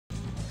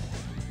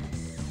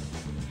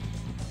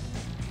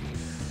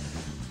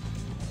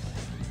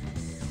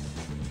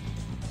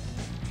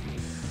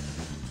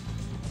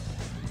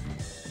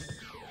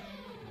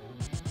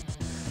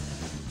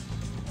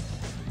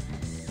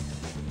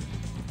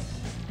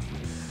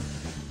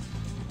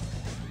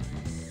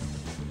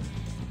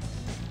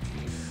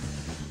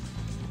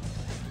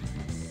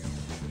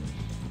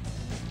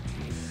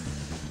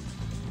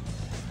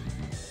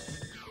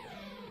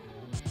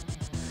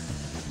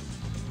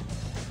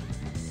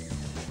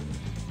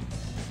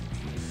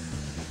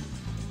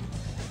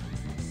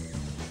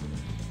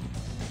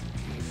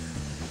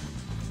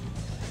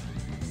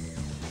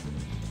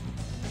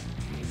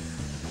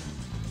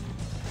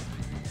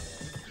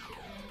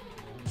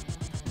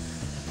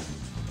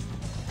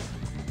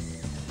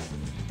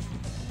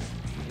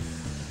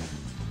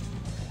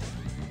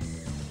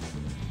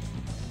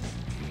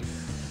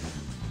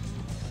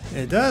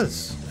It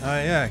does.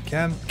 Yeah,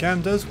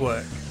 cam does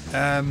work.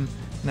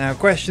 Now,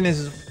 question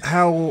is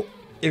how,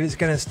 if it's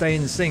going to stay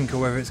in sync or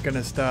whether it's going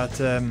to start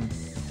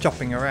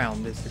chopping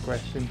around is the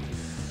question.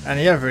 And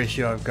the other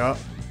issue I've got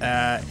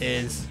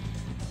is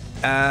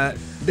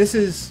this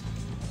is,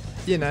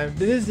 you know,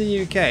 this is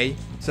the UK,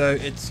 so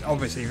it's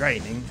obviously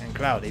raining and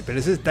cloudy, but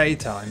this is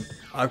daytime.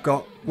 I've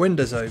got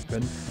windows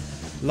open,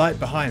 light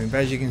behind me, but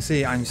as you can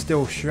see, I'm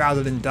still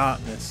shrouded in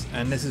darkness,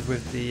 and this is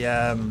with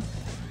the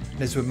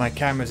this is with my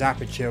camera's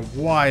aperture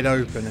wide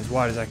open, as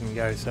wide as I can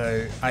go.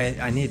 So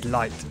I need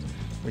light,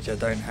 which I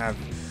don't have,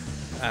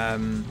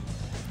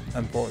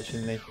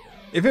 unfortunately.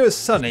 If it was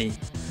sunny,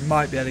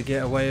 might be able to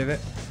get away with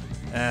it.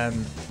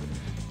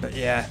 But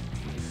yeah,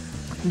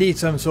 need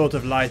some sort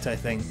of light, I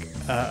think.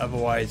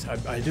 Otherwise,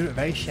 I do it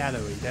very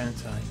shadowy,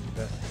 don't I?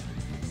 But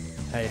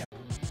hey.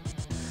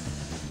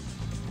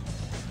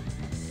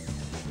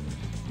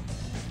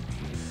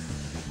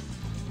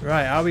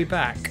 Right, are we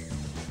back?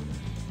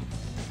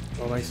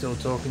 Or am I still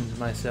talking to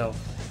myself?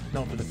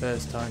 Not for the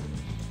first time.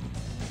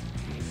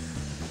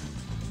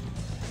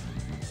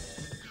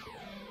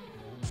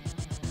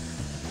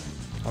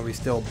 Are we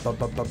still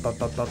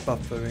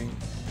buffering?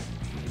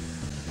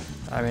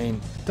 I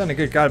mean, done a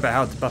good guide about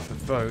how to buffer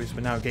throws.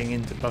 We're now getting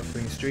into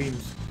buffering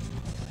streams.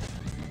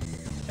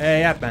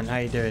 Hey, Appman, how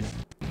you doing?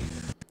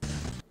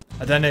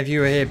 I don't know if you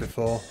were here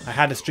before. I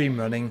had a stream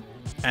running,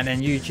 and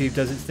then YouTube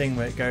does its thing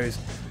where it goes,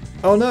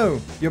 "Oh no,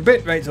 your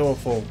bitrate's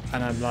awful,"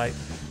 and I'm like,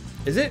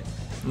 "Is it?"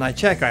 And I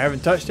check, I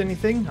haven't touched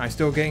anything. I'm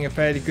still getting a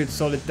fairly good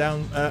solid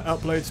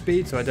upload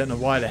speed, so I don't know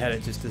why the hell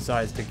it just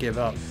decides to give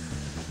up.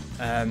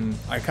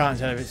 I can't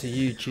tell if it's a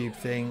YouTube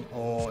thing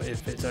or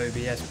if it's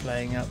OBS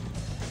playing up.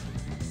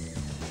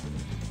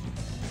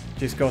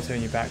 Just got to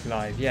when you're back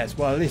live. Yes,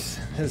 well, at least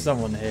there's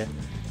someone here.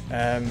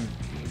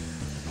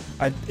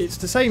 It's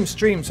the same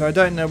stream, so I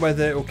don't know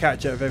whether it will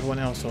catch up with everyone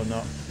else or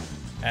not.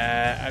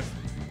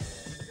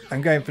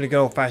 I'm going for the good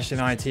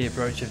old-fashioned IT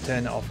approach of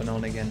turn it off and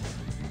on again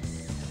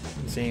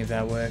and seeing if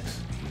that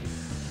works.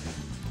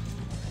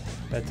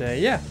 But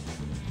yeah,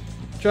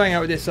 trying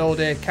out with this old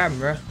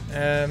camera.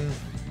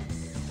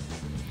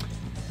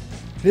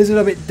 It is a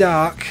little bit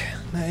dark.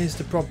 That is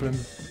the problem.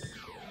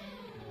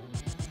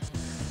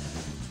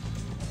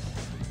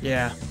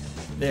 Yeah,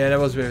 that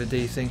was a bit of a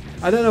D thing.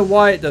 I don't know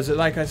why it does it,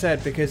 like I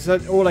said, because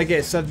all I get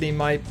is suddenly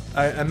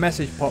a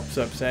message pops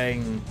up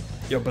saying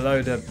you're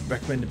below the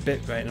recommended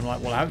bitrate, and I'm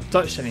like, well, I haven't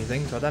touched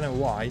anything, so I don't know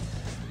why.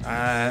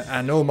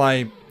 And all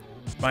my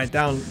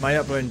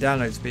upload and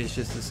download speed is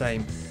just the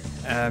same.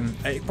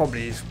 It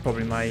probably is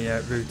my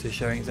router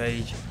showing its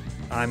age.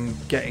 I'm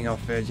getting off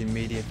Virgin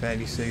Media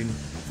fairly soon,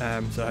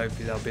 so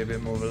hopefully that'll be a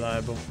bit more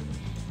reliable.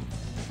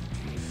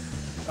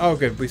 Oh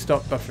good, we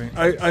stopped buffering.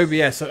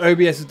 OBS. So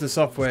OBS is the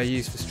software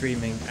used for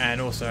streaming, and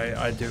also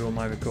I do all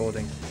my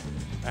recording.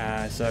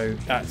 So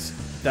that's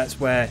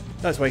where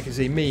you can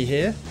see me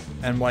here,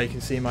 and why you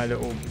can see my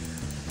little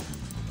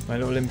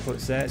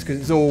inputs there. It's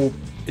because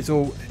it's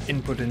all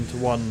input into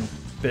one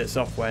bit of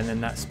software, and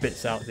then that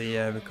spits out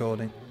the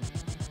recording.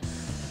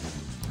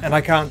 And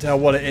I can't tell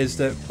what it is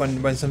that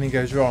when something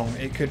goes wrong.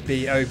 It could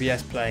be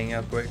OBS playing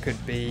up, or it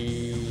could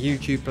be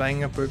YouTube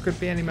playing up, or it could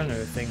be any manner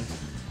of things.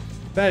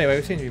 But anyway,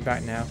 we seem to be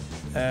back now.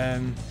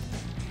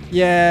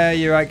 Yeah,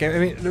 you're right, Game. I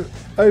mean, look,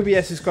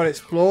 OBS has got its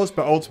flaws,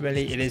 but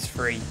ultimately it is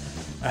free,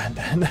 and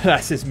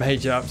that's its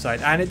major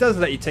upside. And it does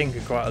let you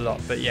tinker quite a lot.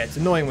 But yeah, it's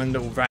annoying when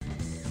little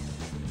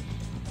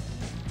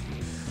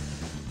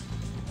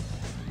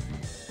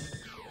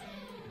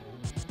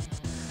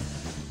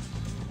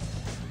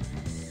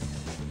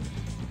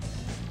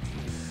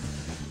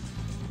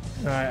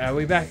Right, are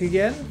we back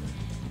again?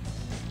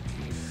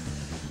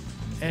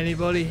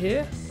 Anybody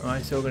here? Or am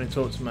I still going to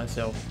talk to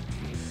myself?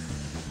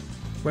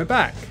 We're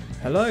back.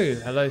 Hello,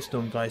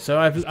 Stormfly. So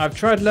I've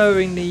tried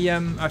lowering the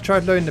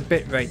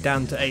bitrate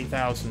down to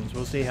 8,000.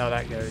 We'll see how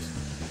that goes.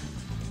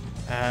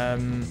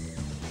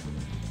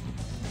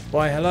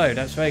 Why, hello.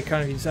 That's very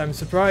kind of you. I'm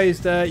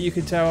surprised you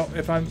can tell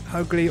if I'm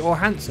ugly or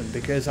handsome,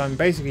 because I'm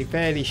basically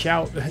fairly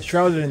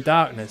shrouded in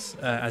darkness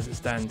as it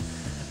stands.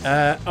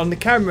 On the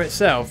camera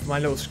itself, my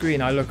little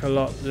screen, I look a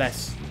lot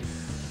less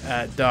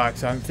dark,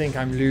 so I think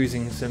I'm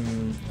losing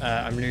some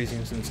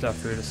stuff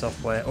through the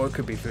software, or it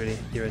could be through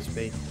the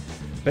USB.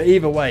 But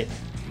either way,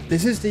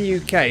 this is the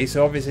UK,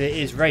 so obviously it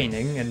is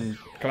raining and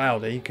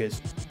cloudy,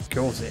 because of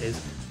course it is.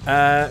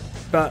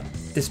 But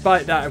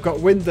despite that, I've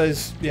got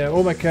windows, you know,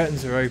 all my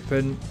curtains are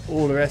open,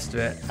 all the rest of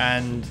it,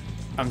 and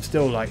I'm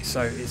still like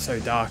it's so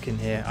dark in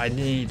here. I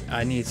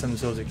need some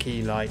sort of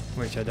key light,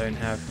 which I don't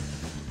have.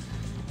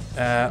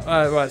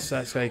 Well,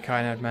 that's very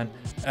kind of man.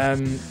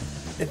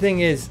 The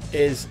thing is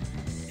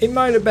it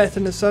might look better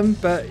than the sun,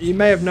 but you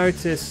may have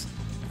noticed,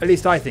 at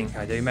least I think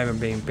I do, maybe I'm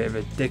being a bit of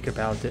a dick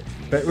about it,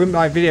 but with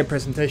my video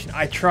presentation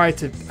I try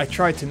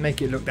to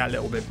make it look that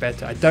little bit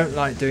better. I don't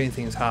like doing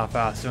things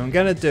half-assed, so I'm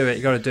gonna do it,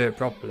 you gotta do it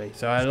properly.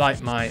 So I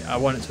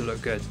want it to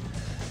look good,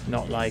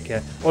 not like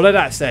although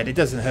that said, it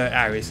doesn't hurt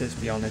Aries, let's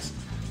be honest.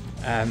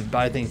 But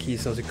I think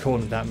he's sort of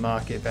cornered that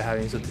market for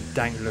having sort of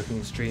dank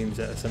looking streams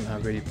that are somehow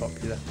really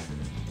popular.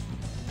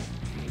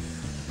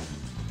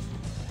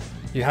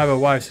 You have a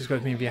wife, so it's got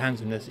to mean for your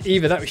handsomeness.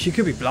 Either that, she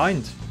could be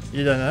blind.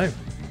 You don't know.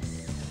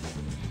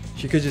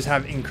 She could just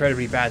have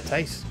incredibly bad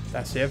taste.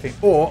 That's the other thing.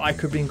 Or I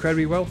could be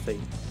incredibly wealthy.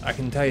 I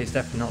can tell you it's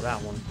definitely not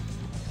that one.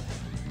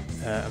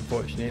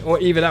 Unfortunately. Or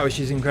either that, or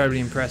she's incredibly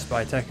impressed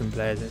by Tekken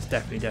players. It's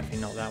definitely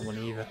not that one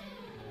either.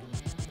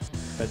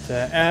 But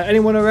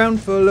anyone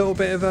around for a little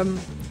bit of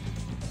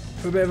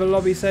a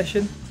lobby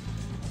session?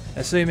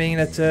 Assuming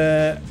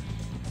that.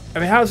 I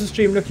mean, how's the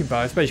stream looking,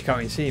 by? I suppose you can't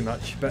really see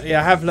much, but yeah,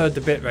 I have lowered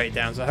the bitrate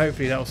down, so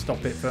hopefully that'll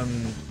stop it from,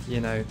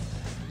 you know,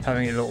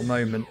 having a little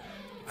moment.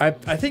 I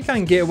think I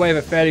can get away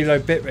with a fairly low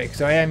bitrate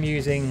because I am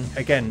using,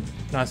 again,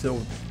 nice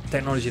little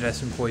technology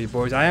lesson for you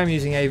boys. I am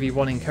using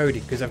AV1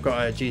 encoding because I've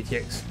got a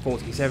GTX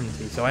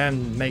 4070, so I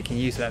am making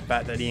use of that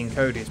fact that the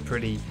encoder is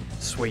pretty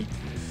sweet.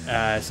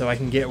 So I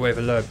can get away with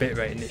a lower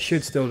bitrate, and it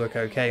should still look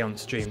okay on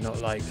stream,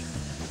 not like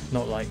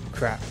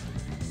crap.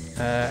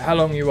 How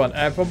long you want?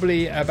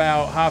 Probably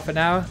about half an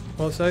hour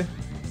or so.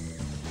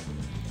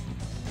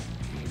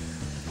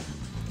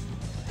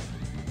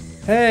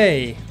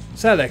 Hey,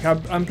 Selec,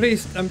 I'm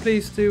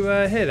pleased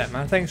to hear that,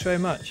 man. Thanks very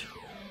much.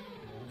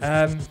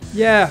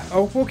 Yeah,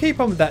 we'll keep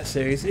on with that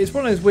series. It's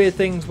one of those weird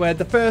things where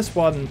the first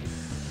one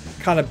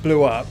kind of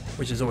blew up,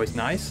 which is always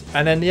nice,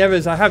 and then the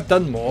others I have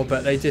done more,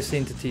 but they just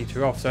seem to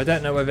teeter off. So I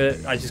don't know whether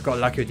I just got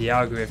lucky with the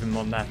algorithm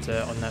on that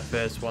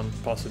first one,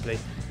 possibly,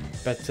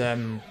 but.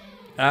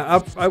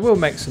 I will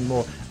make some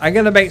more. I'm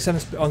going to make some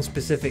on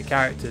specific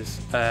characters.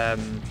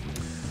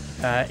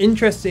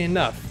 Interesting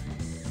enough,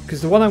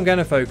 because the one I'm going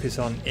to focus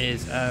on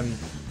is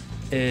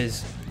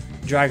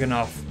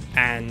Dragunov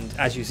and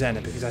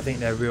Azuzena, because I think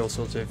they're real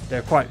sort of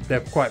they're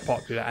quite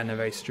popular and they're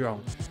very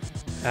strong.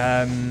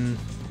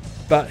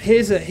 But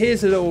here's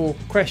a little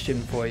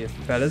question for you,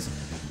 fellas,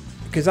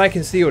 because I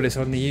can see all this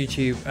on the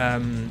YouTube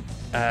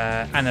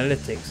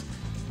analytics.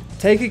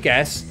 Take a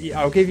guess.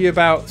 I'll give you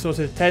about sort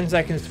of 10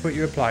 seconds to put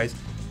your replies.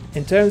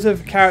 In terms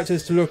of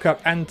characters to look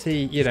up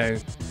you know,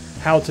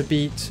 how to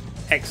beat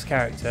X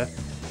character,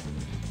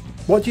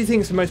 what do you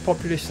think is the most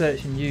popular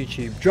search in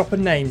YouTube? Drop a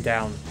name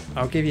down.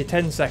 I'll give you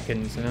 10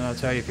 seconds and then I'll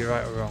tell you if you're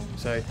right or wrong.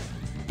 So,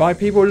 by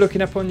people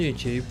looking up on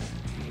YouTube,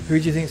 who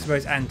do you think is the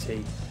most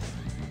anti?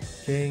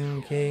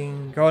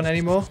 King. Go on,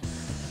 any more?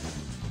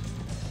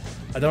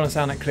 I don't want to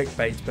sound like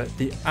clickbait, but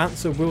the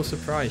answer will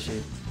surprise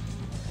you.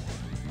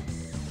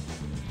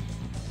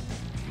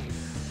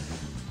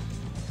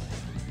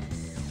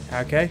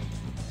 Okay.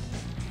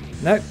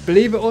 No,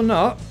 believe it or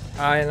not,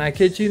 and I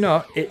kid you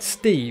not, it's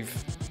Steve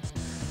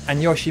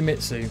and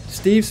Yoshimitsu.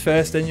 Steve's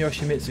first, then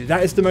Yoshimitsu.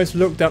 That is the most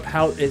looked up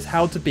how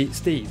to beat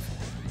Steve,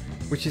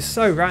 which is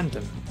so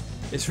random.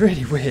 It's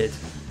really weird.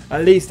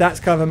 At least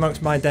that's kind of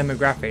amongst my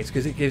demographics,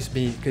 because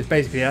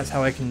basically that's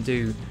how I can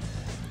do.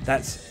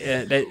 That's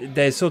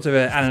there's sort of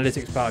an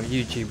analytics part of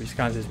YouTube which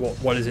kind of says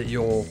what is it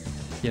your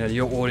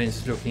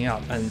audience is looking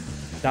up, and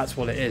that's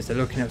what it is. They're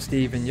looking up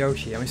Steve and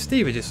Yoshi. I mean,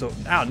 Steve is just sort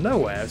of out of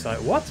nowhere. I was like,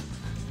 what?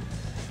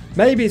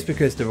 Maybe it's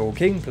because they're all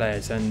King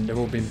players and they've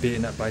all been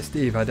beaten up by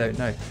Steve. I don't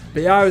know.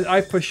 But yeah,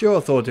 I for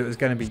sure thought it was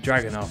going to be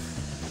Dragunov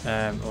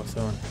or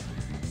someone.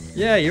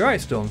 Yeah, you're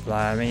right, Stormfly.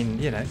 I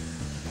mean, you know,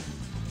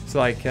 it's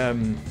like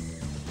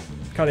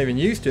can't even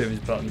use two of his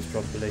buttons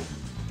properly.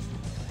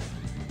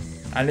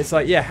 And it's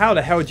like, yeah, how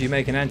the hell do you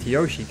make an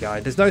anti-Yoshi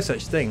guide? There's no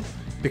such thing,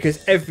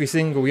 because every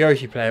single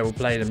Yoshi player will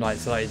play them like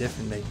slightly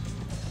differently.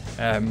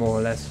 More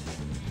or less.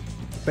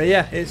 But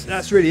yeah,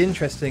 that's really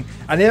interesting.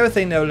 And the other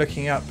thing they were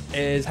looking up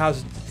is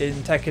in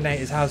Tekken 8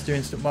 is how to do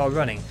instant while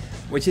running,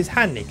 which is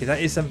handy because that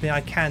is something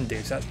I can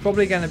do. So that's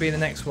probably going to be the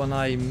next one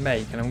I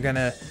make, and I'm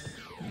gonna.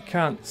 You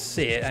can't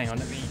see it. Hang on,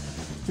 let me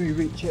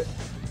reach it.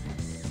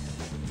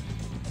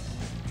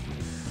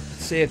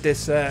 See if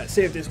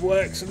this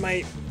works,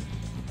 mate.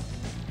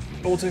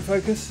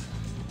 Autofocus.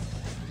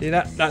 See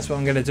that? That's what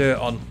I'm going to do it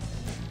on.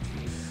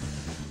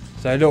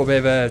 So a little bit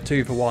of a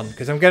 2-for-1,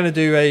 because I'm going to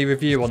do a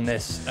review on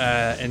this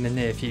in the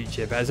near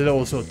future. But as a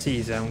little sort of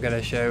teaser, I'm going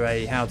to show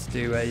how to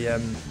do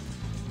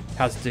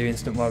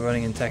instant while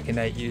running in Tekken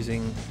 8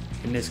 using,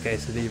 in this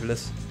case, the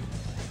leverless.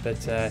 But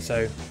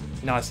so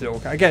nice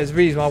little. Again, it's the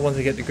reason why I want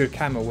to get the good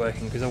camera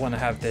working, because I want to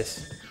have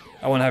this.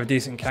 I want to have a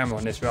decent camera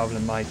on this rather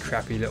than my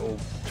crappy little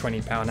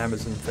 £20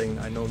 Amazon thing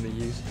that I normally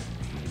use.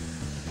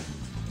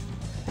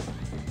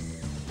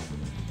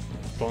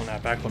 Let's put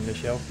that back on the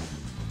shelf.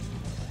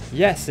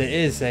 Yes, it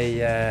is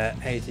a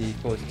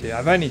 8042.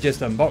 I've only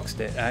just unboxed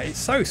it. It's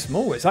so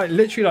small. It's like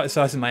literally like the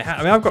size of my hand.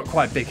 I mean, I've got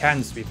quite big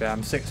hands to be fair.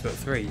 I'm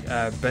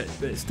 6'3", but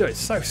it's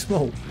so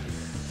small.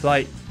 It's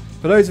like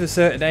for those of a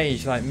certain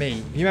age like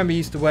me, you remember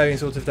used to wearing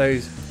sort of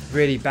those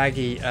really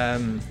baggy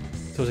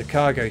sort of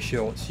cargo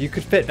shorts. You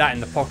could fit that in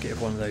the pocket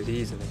of one of those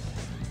easily.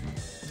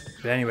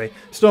 But anyway,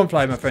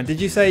 Stormfly, my friend, did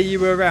you say you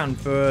were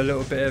around for a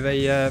little bit of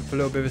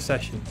a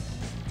session?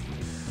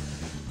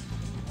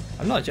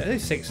 I'm not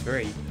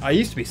 6'3". I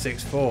used to be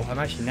 6'4". I'm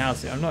actually now.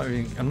 I'm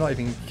not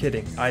even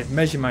kidding. I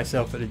measure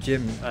myself at the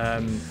gym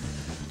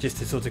just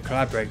to sort of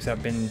collaborate. Because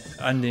I've been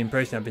under the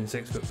impression I've been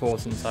 6'4"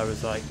 since I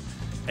was like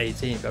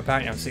 18. But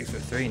apparently I'm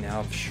 6'3" now.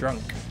 I've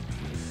shrunk.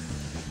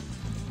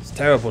 It's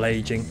terrible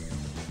aging.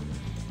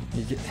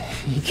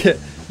 You get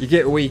you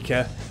get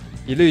weaker,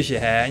 you lose your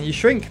hair, and you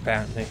shrink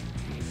apparently.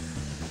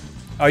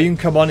 Oh, you can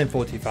come on in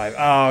 45.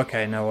 Oh,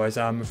 okay, no worries.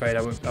 I'm afraid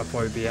I'll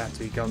probably be have to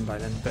be gone by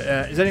then. But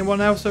is anyone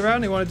else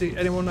around?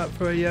 Anyone up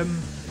for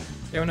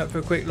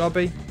a quick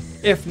lobby?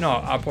 If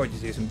not, I'll probably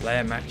just do some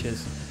player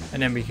matches,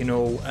 and then we can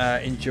all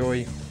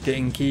enjoy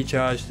getting key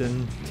charged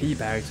and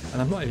teabagged.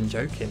 And I'm not even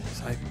joking.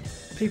 It's like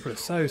people are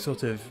so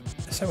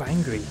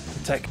angry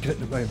at Tekken at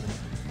the moment.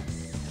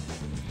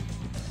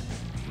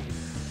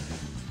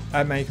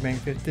 I'm making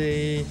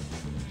 50.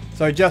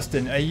 So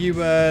Justin, are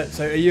you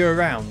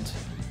around?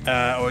 Or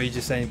are you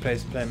just saying play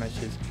some player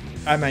matches?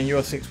 Oh man,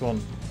 you're 6-1.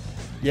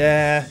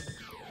 Yeah.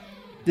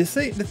 The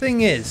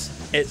thing is,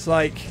 it's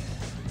like,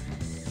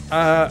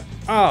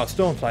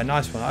 Stormfly,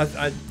 nice one.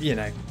 I you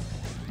know,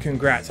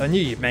 congrats. I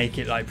knew you'd make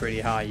it like pretty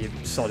high. You're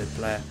a solid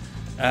player.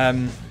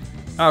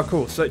 Oh,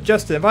 cool. So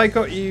Justin, have I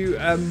got you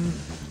as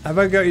a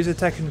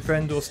Tekken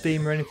friend or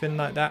Steam or anything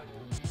like that?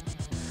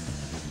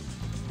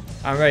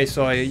 I'm very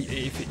sorry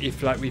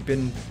if like we've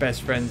been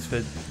best friends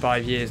for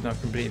 5 years and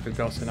I've completely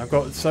forgotten. I've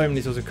got so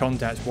many sorts of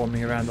contacts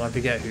wandering around that I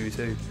forget who's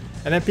who.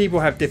 And then people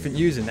have different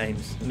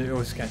usernames and it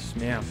always catches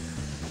me out.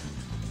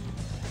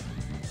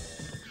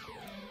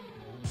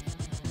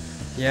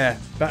 Yeah,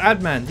 but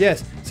Adman,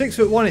 yes,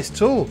 6'1" is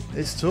tall.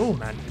 It's tall,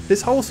 man.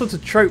 This whole sort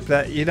of trope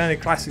that, you know, the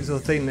classic sort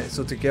of thing that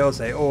sort of girls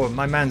say, oh,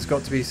 my man's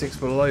got to be 6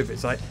 foot all over.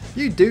 It's like,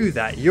 you do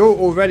that. You're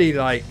already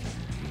like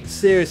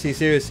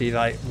seriously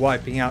like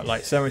wiping out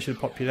like so much of the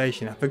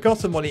population. I've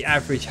forgotten what the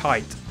average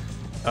height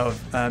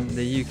of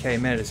the UK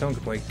male is. Someone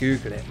could probably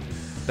Google it,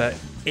 but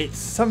it's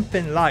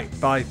something like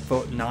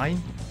 5'9".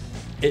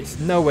 It's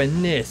nowhere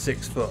near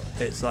 6 foot.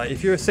 It's like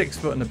if you're 6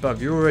 foot and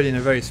above, you're already in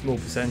a very small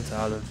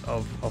percentile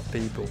of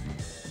people.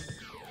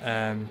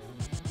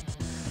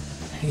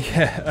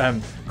 Yeah,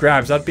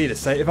 Grabs, I'd be the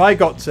same. If I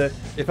got to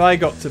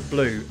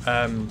blue,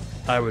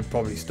 I would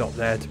probably stop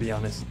there, to be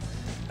honest.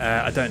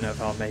 I don't know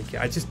if I'll make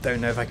it. I just don't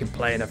know if I can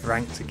play enough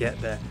rank to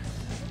get there.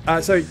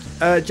 So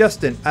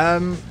Justin,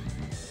 do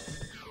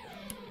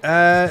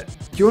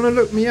you want to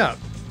look me up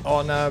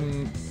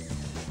on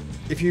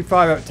if you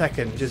fire up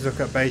Tekken, just look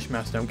up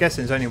Beigemaster. I'm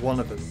guessing there's only one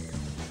of them.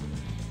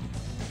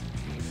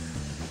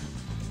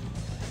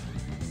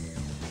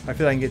 I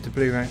feel I can get to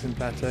blue ranks and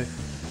plateau.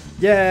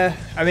 Yeah,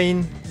 I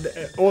mean,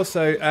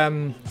 also, I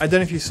don't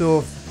know if you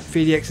saw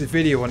FDX's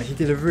video on it. He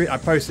did I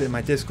posted it in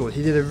my Discord.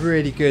 He did a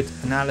really good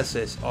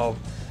analysis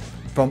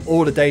from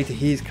all the data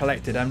he's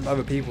collected and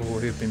other people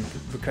who've been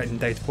collecting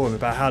data for him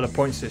about how the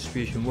points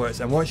distribution works.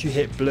 And once you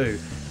hit blue,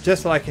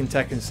 just like in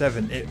Tekken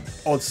 7,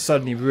 odds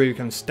suddenly really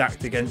become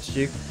stacked against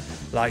you.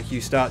 Like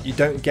you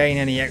don't gain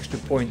any extra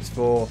points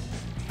for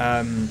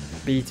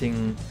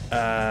beating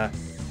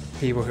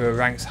people who are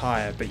ranks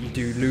higher, but you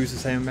do lose the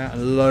same amount,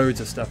 and loads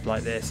of stuff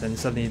like this. And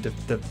suddenly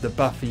the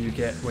buffer you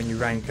get when you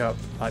rank up,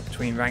 like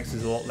between ranks,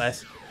 is a lot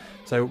less.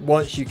 So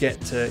once you get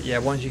to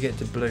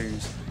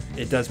blues,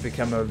 it does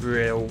become a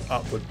real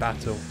upward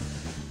battle.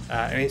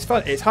 I mean, it's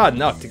fun. It's hard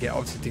enough to get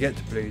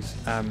to blues,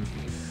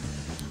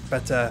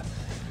 but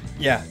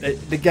yeah,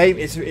 the game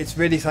it's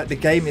really like the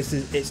game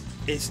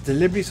it's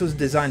deliberately sort of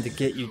designed to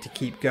get you to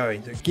keep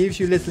going. So it gives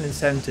you little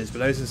incentives, but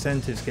those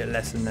incentives get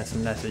less and less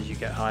and less as you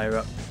get higher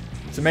up.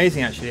 It's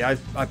amazing, actually. I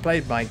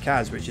played my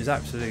Kaz, which is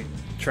absolute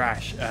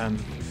trash.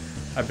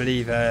 I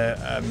believe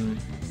I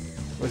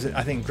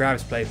think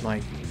Grabs played my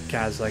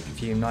Kaz like a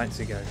few nights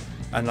ago,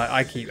 and like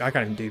I can't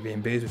even do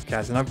B&Bs with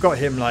Kaz, and I've got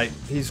him like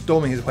he's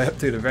storming his way up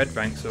through the red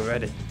ranks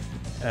already.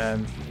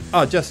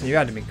 Oh, Justin, you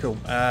added me, cool.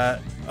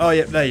 Oh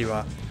yeah, there you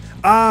are.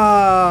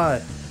 Ah,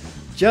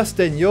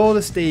 Justin, you're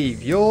the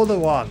Steve, you're the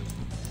one.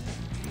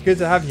 Good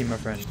to have you, my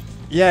friend.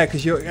 Yeah,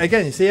 because you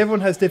see,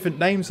 everyone has different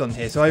names on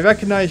here, so I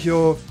recognise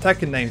your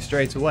Tekken name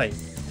straight away.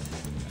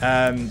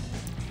 But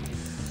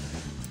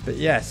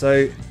yeah,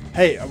 so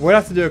hey, we'll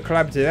have to do a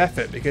collaborative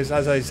effort, because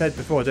as I said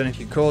before, I don't know if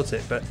you caught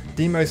it, but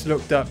the most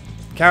looked up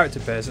character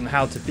person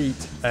how to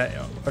beat,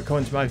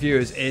 according to my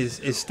viewers,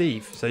 is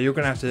Steve. So you're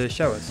going to have to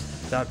show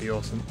us. That'd be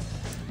awesome.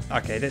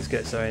 Okay, let's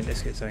get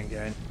something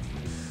going.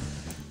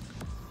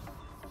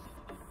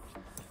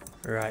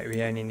 Right,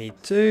 we only need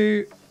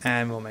 2,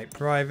 and we'll make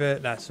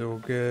private. That's all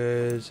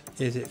good.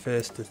 Is it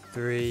first to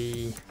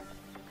 3?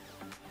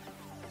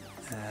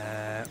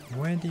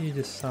 Where do you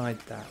decide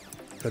that?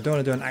 I don't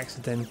want to do an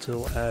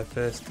accidental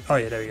first. Oh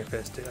yeah, there we go,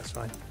 first 2. That's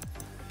fine.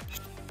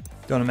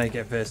 Don't want to make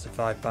it first to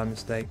 5 by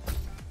mistake.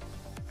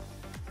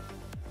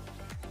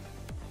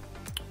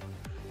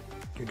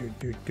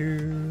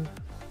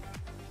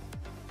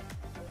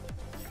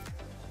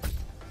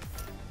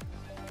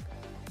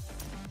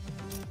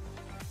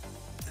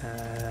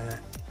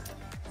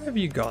 Where have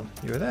you gone?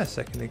 You were there a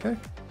second ago.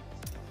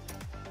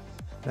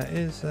 That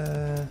is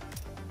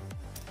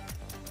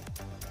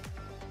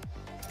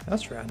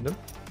that's random.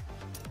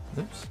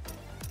 Oops.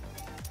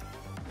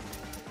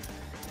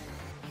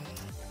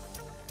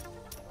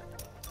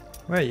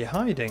 Where are you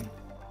hiding?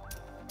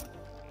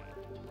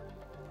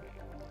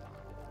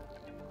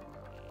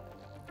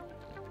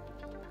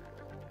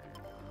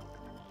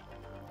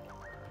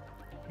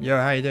 Yo,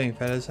 how you doing,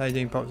 fellas? How you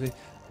doing, Popsy?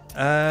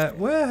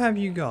 Where have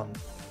you gone?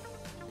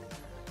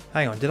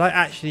 Hang on, did I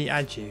actually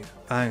add you?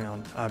 Hang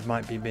on, I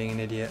might be being an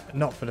idiot.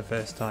 Not for the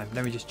first time.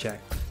 Let me just check.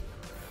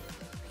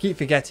 I keep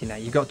forgetting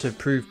that. You've got to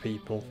approve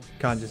people.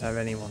 Can't just have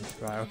anyone.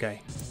 Right,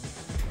 okay.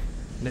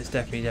 Let's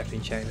definitely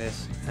check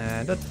this.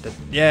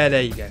 Yeah,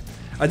 there you go.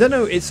 I don't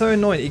know, it's so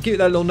annoying. You get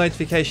that little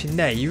notification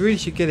there. You really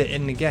should get it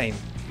in the game.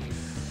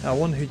 I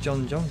wonder who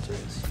John Jonta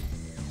is.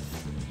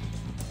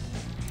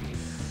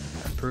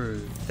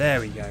 Approved. There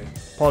we go.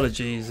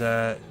 Apologies,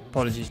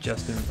 apologies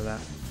Justin for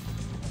that.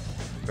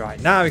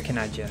 Right, now we can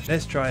add you.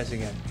 Let's try this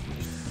again.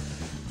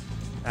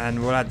 And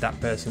we'll add that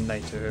person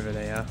later, whoever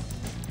they are.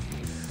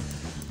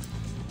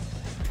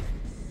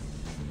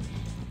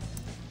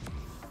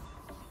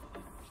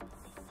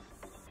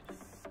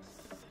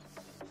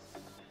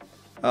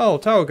 Oh,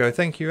 Talgo,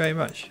 thank you very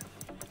much.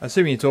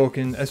 Assuming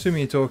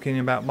you're talking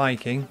about my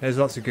king. There's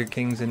lots of good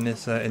kings in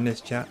this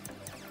chat.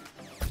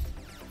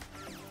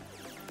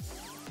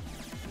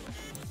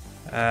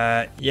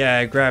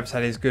 Yeah, Grabs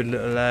had his good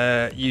little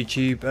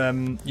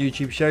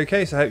YouTube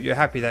showcase. I hope you're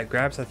happy that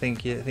Grabs. I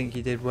think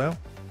you did well.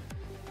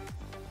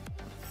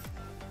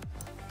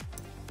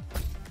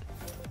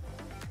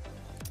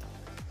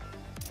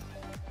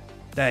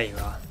 There you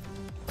are.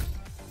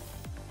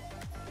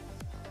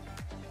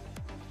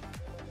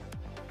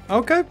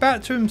 I'll go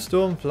back to him,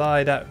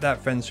 Stormfly,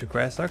 that friend's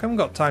request. I haven't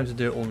got time to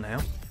do it all now.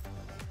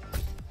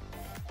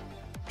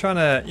 Trying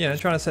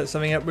to set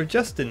something up with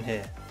Justin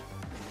here.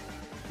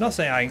 Not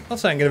saying I'm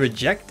going to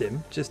reject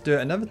him. Just do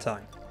it another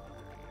time.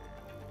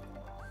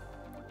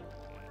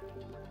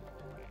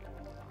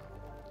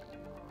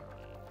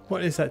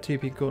 What is that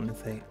 2p Gauntlet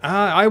thing?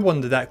 I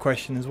wondered that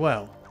question as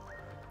well.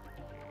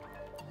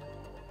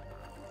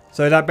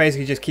 So that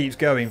basically just keeps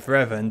going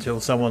forever until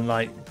someone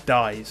like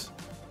dies,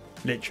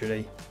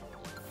 literally.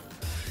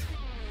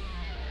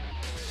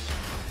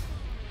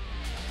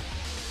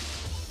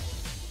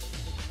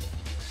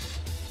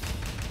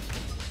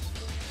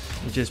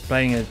 You're just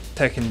playing a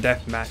Tekken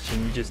deathmatch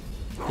and you just,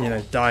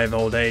 die of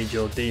old age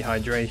or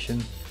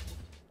dehydration.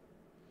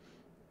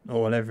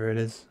 Or whatever it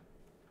is.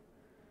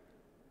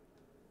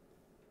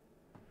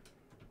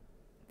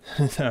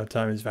 No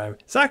time is valuable.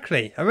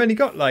 Exactly! I've only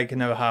got like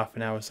another half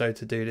an hour or so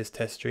to do this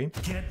test stream.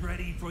 Get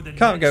ready for the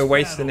Can't go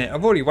wasting it.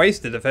 I've already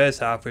wasted the first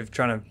half with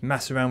trying to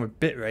mess around with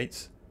bit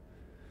rates.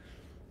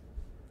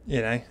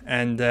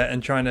 And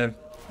trying to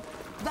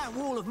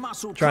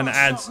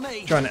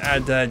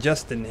add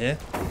Justin here.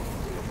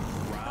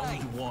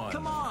 Round one.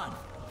 Come on.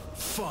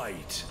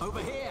 Fight.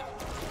 Over here.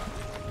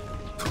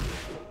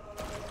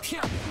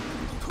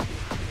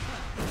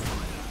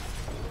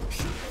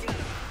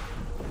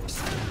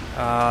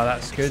 Ah,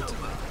 that's good.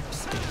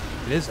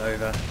 It is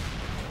over.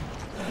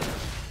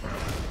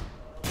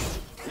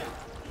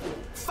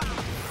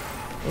 Oh.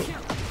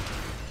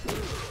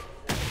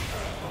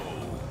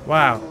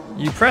 Wow,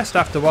 you pressed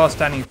after while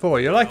standing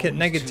 4. You're like at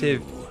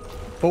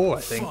 -4,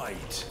 I think.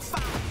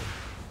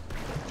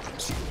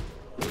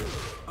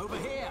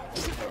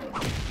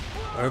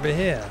 Over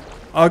here.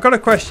 Oh, I've got a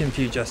question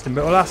for you, Justin,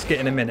 but we'll ask it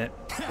in a minute.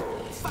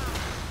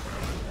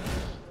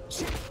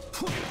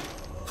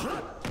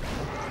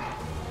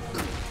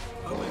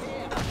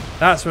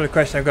 That's what the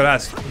question I've got to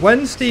ask.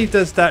 When Steve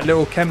does that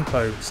little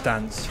Kempo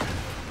stance,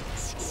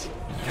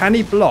 can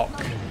he block?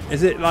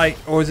 Is it like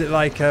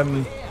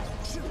King's?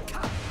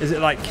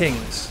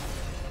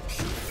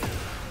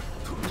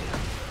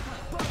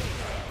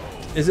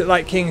 Is it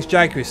like King's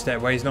Jaguar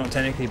step where he's not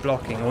technically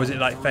blocking, or is it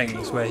like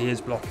Feng's where he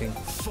is blocking?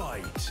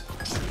 Fight.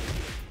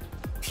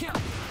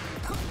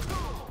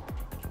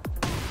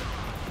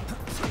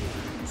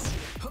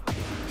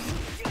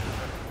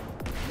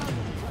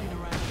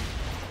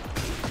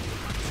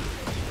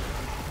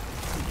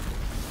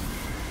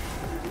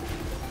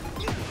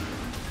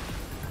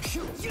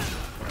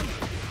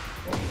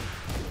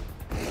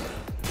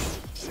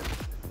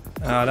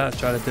 Oh, that's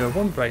trying to do a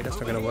one break. That's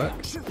not going to work.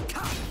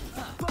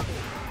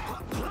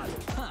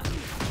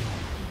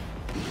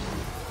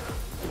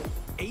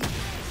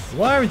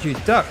 Why would you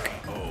duck?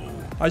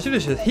 I should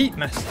have just heat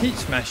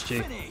smashed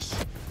you.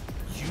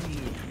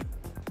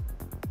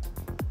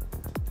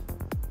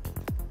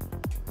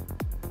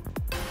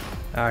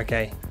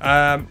 Okay.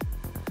 I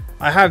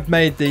have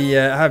made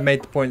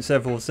the point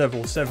several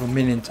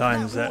million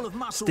times that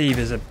Steve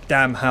is a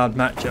damn hard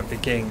matchup for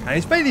King, and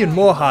he's made it even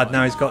more hard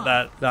now he's got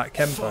that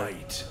Kempo.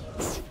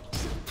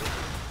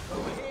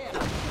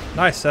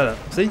 Nice setup.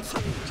 See,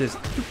 just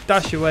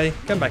dash away,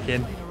 come back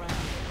in.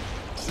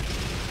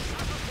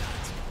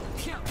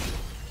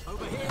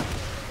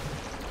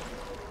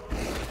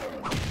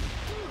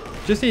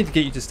 Just need to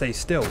get you to stay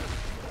still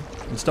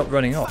and stop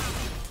running off.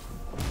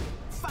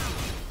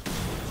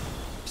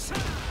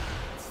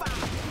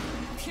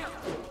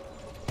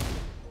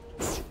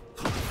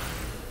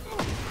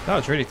 That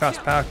was really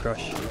fast power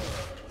crush.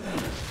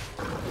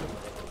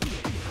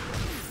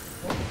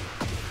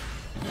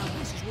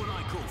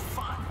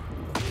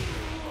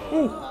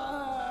 Ooh.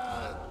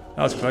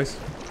 That was close.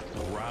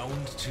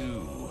 Round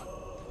 2.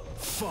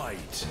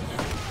 Fight.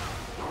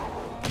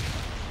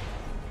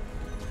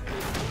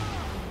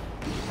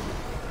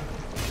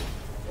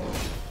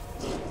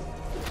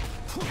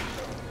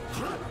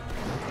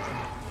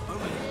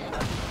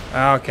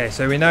 Okay,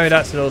 so we know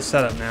that's a little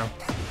setup now.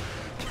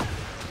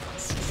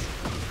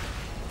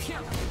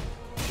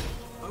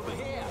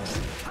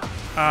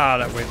 Ah,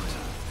 that whipped.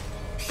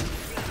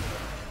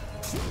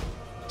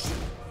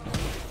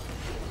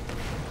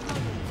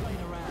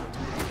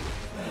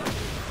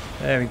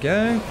 There we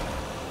go.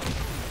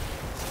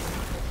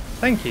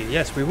 Thank you.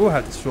 Yes, we will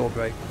have the straw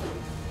break.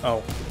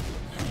 Oh.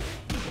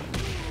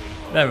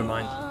 Never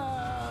mind.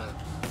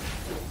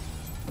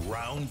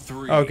 Round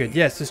 3. Oh, good.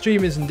 Yes, the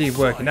stream is indeed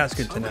working. That's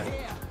good to know.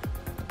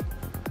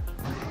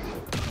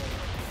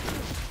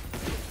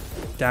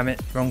 Damn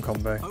it. Wrong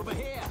combo. Over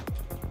here.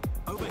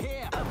 Over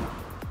here.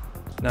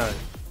 No.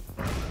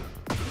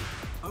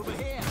 Over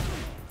here.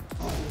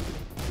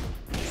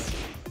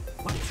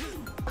 1,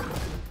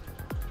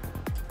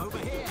 2. Over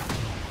here.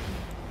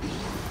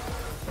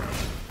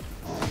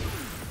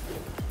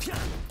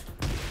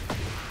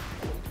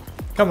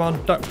 Come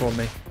on, duck for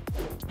me.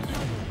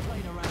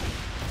 Playing around.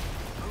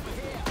 Over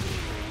here.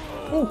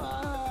 Oh,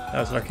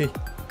 that was lucky.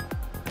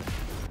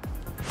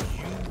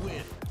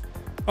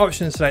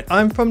 Option select.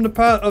 I'm from the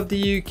part of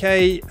the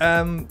UK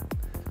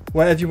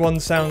where everyone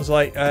sounds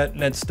like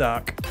Ned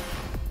Stark.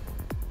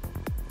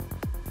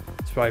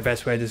 It's probably the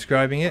best way of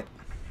describing it.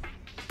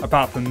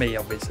 Apart from me,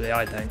 obviously,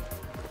 I don't.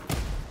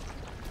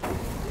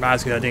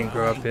 That's because I didn't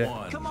grow up here.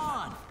 Come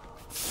on.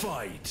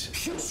 Fight.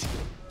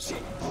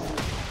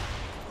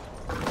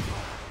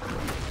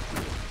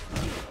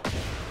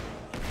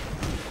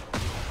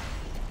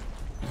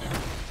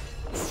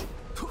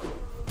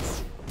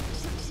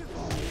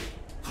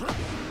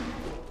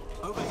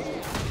 Over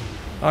here.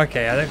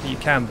 Okay, I don't think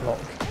you can block.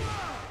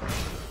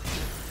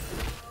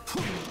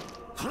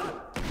 Playing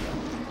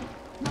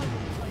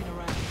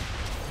around.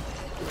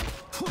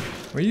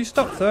 Will you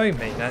stop throwing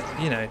me? That,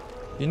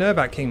 you know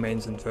about King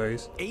Mains and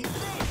throws. Eat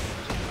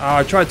this. Oh,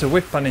 I tried to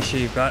whiff punish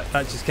you, but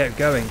that just kept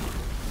going.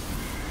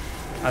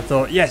 I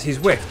thought, yes, he's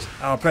whiffed.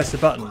 I'll press the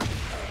button.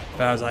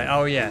 But I was like,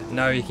 oh yeah,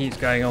 no, he keeps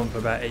going on for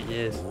about 8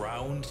 years.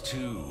 Round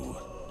 2.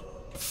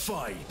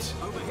 Fight.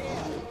 Over here.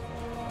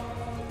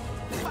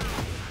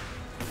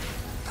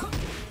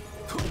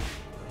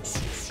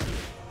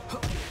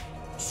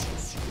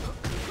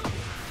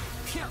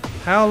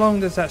 How long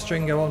does that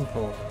string go on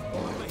for?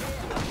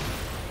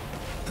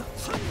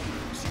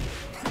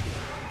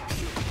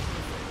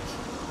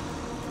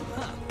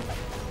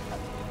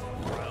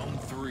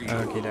 Round 3.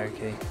 Okie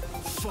dokie.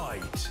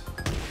 Fight.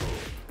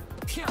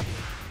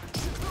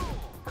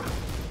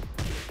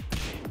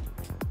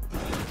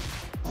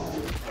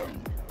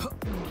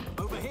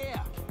 Over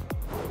here.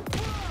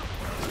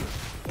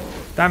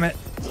 Damn it.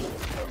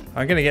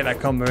 I'm going to get that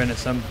combo in at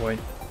some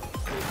point.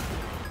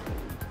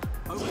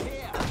 Over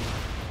here.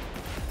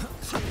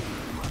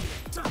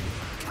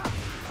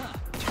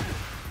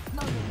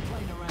 No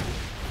playing around.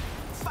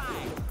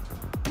 Fight.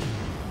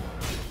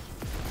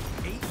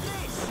 Eat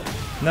this.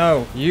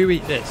 No, you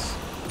eat this.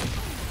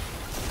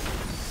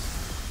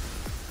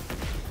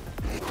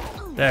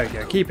 There we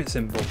go. Keep it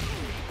simple.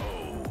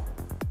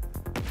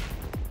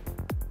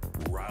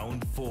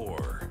 Round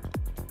 4.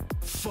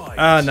 Fight.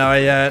 Ah,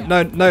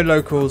 no, no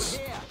locals,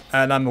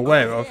 and I'm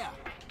aware of.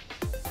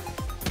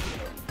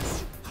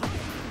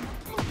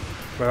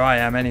 Where I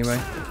am, anyway.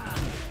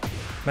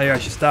 Maybe I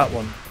should start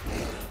one.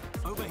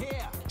 Over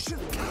here.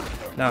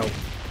 No.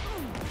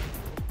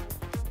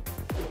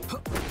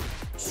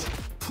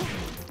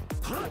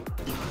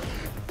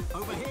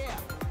 Over here.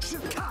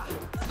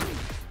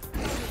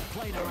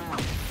 Playing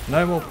around.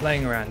 No more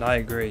playing around, I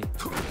agree. No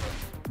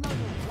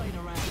playing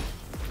around.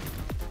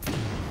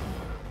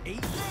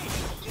 Eat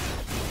this.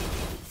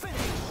 Finish.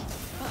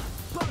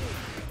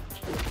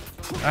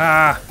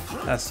 Ah,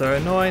 that's so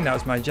annoying. That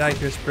was my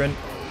Jaguar sprint.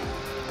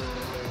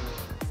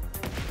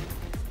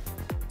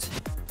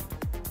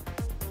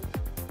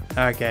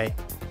 Okay.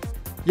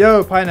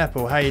 Yo,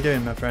 Pineapple, how you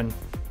doing, my friend?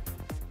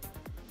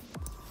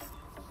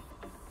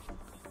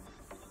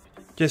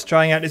 Just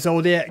trying out this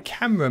old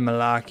camera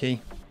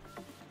malarkey.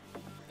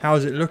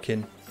 How's it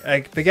looking?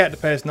 Forget the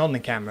person on the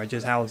camera.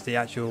 Just how's the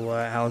actual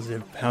how's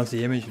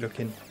the image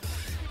looking?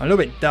 A little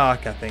bit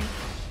dark, I think.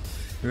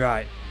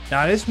 Right.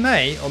 Now this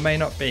may or may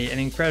not be an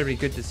incredibly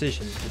good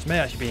decision. This may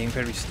actually be an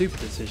incredibly stupid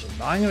decision.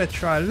 But I'm going to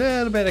try a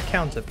little bit of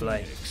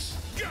counterplay.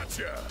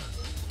 Gotcha.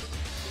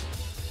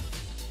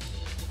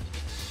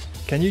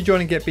 Can you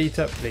join and get beat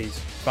up, please?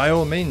 By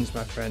all means,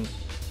 my friend.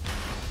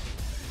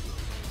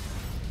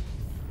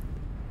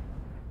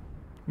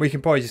 We can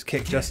probably just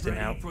kick Justin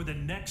out. For the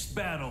next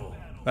battle.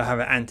 We'll have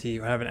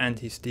an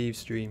anti-Steve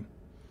stream.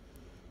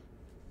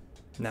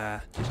 Nah,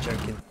 just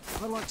joking.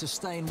 I like to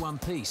stay in one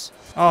piece.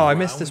 Oh, I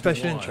missed the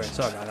special Round intro. one.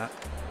 Sorry about that.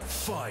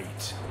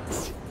 Fight.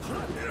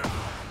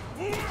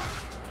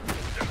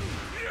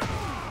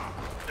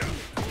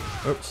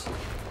 Oops.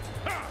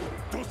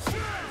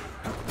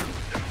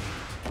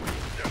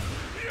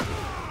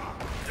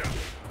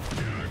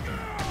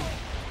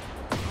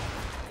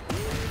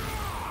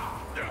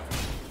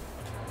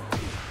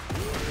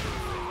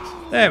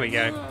 There we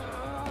go.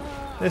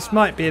 This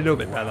might be a little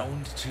bit better.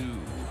 Round 2.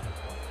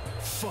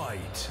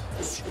 Fight.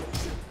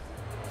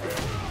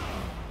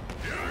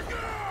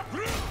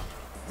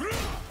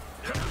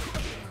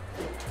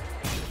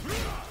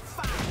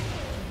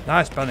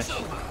 Nice punish.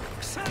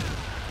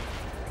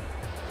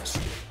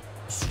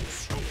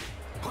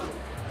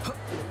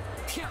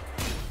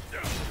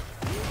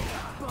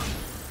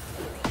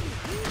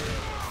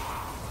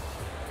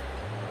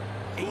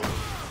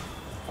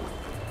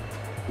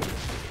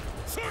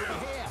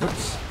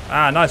 Oops.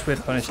 Ah, nice whip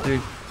punish,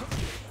 dude.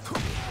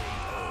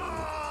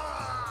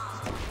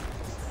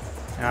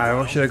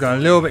 I should have gone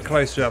a little bit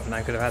closer up and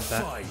I could have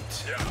had that.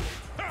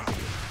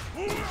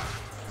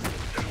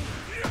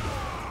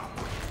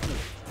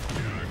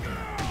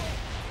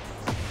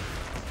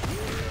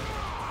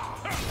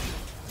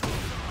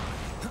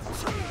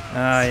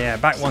 Yeah,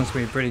 back one's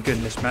going to be pretty good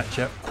in this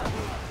matchup.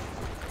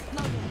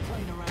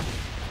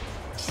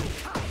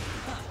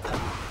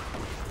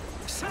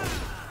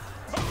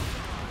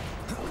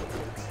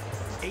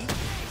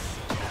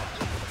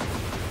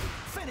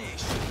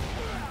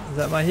 Is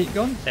that my heat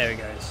gone? There he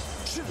goes.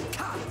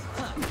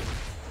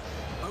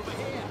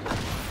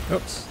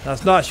 Oops,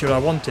 that's not actually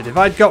what I wanted. If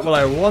I'd got what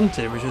I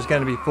wanted, which was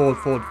going to be forward,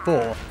 forward,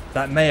 4,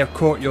 that may have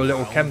caught your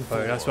little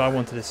Kempo. That's what I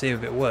wanted to see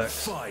if it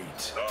works.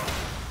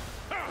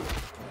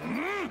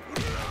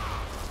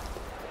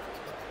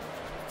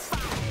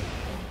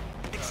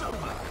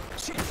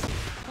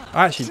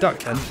 I actually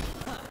ducked then.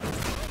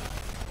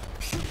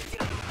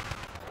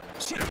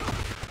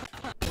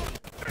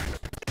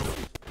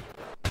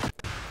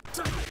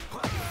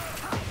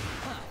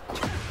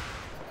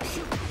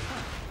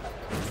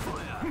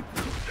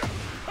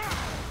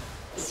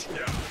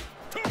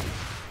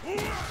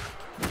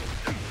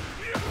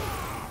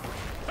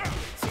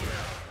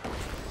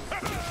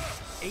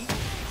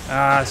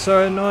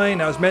 So annoying.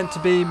 That was meant to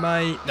be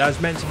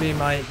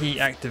my heat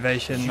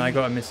activation. I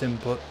got a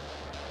misinput.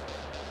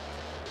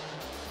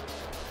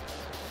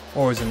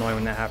 Always annoying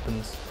when that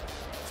happens.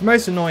 It's the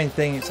most annoying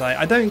thing. It's like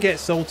I don't get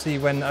salty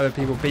when other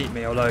people beat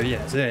me, although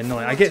yeah, it's really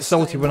annoying. I get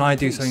salty when I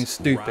do something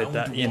stupid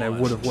that, you know,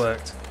 would have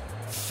worked.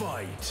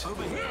 Fight.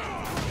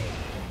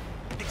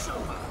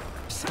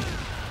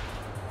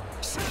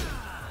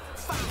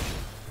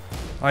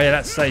 Oh yeah,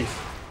 that's safe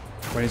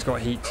when he's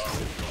got heat.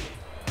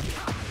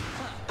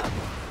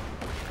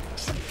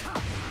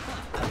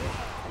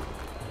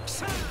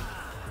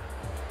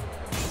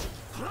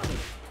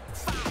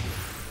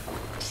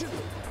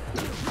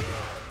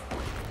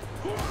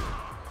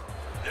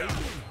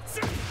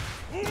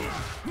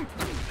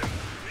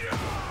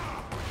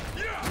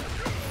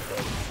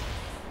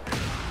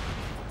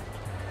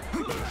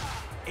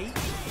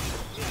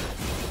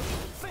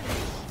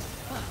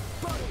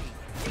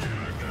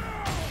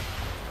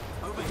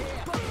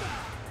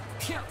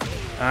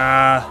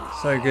 Ah,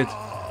 so good.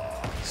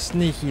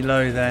 Sneaky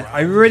low there.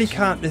 I really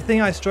can't. The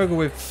thing I struggle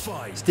with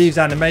Steve's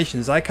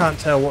animations, I can't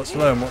tell what's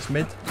low and what's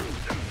mid.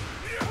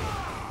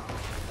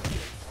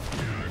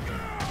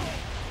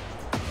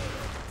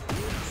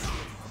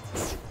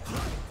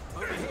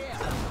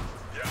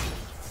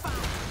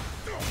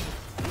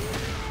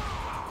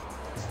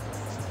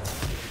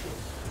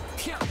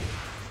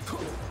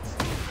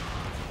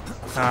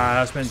 Ah,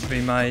 that's meant to be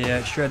my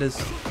shredders.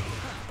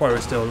 Probably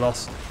was still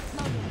lost.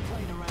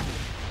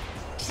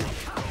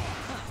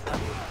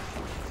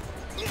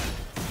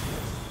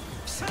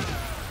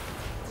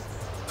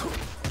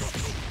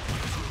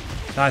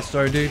 Nice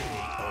throw, dude.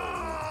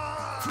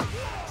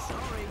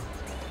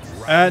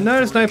 No,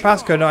 there's no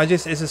passcode. No,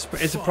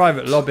 it's a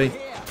private lobby.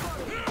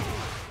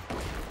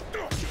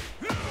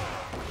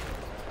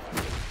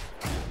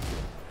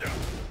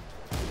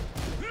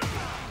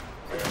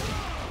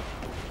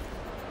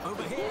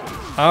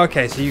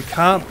 Okay, so you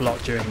can't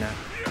block during that.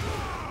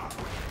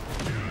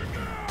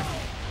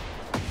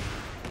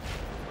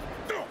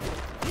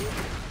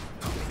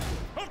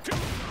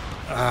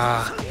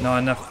 Ah, not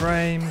enough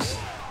frames.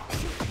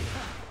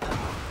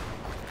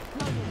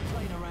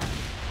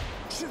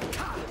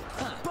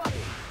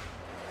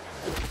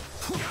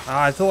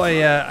 Ah, I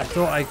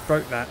thought I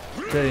broke that.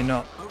 Clearly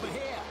not.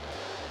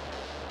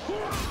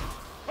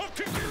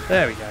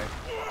 There we go.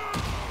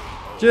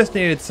 Just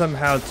needed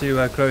somehow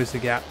to close the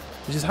gap,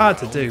 which is hard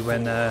to do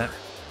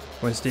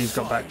when Steve's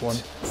got back one.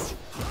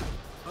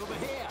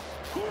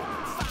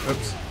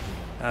 Oops,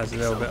 that was a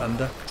little bit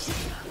under.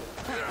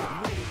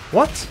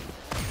 What?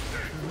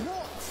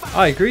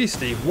 I agree,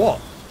 Steve. What?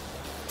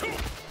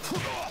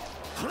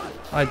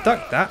 I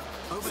ducked that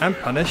and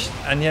punished,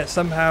 and yet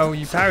somehow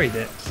you parried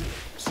it.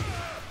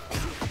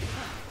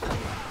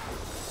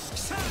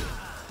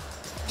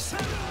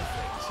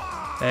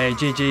 Hey,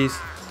 GG's.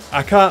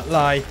 I can't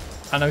lie,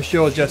 and I'm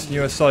sure Justin,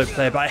 you're a solid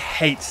player, but I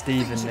hate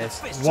Steve in this.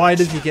 Why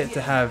does he get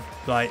to have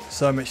like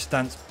so much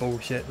stance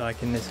bullshit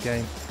like in this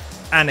game,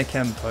 and a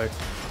Kempo?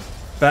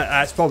 But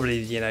that's probably,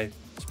 you know,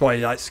 it's probably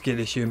like skill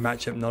issue and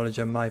matchup knowledge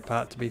on my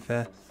part, to be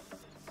fair.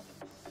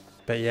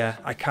 But yeah,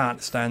 I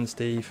can't stand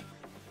Steve.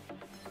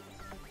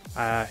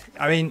 I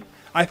mean,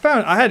 I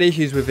had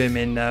issues with him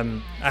in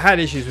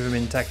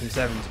Tekken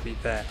 7, to be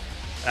fair.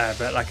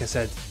 But like I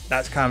said,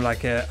 that's kind of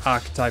like an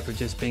archetype of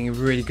just being a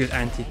really good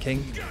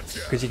anti-king,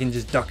 because he can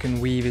just duck and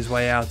weave his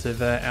way out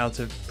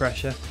of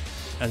pressure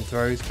and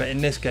throws. But in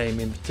this game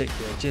in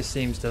particular, it just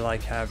seems to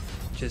like have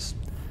just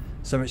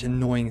so much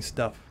annoying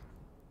stuff.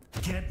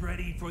 Get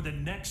ready for the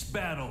next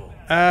battle.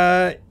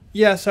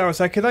 Yeah, so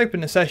I could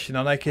open a session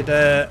and I could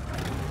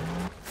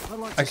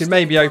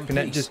maybe open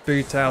it and just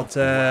boot out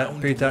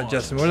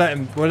Justin. We'll let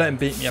him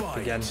beat me up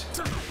again.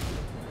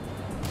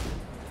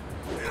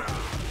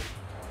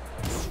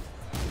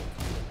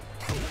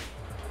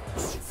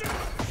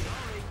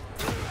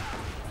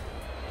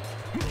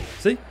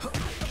 See?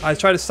 I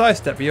tried to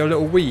sidestep, but your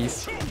little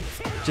weave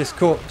just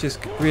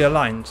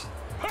realigned.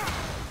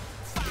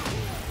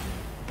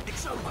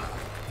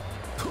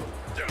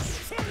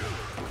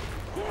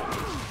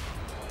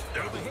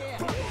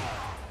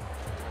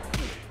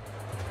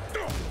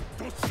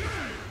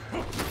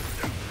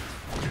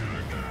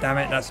 Damn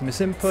it, that's a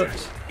misinput.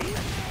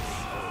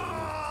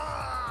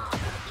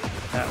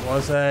 That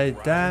was a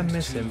damn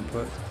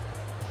misinput.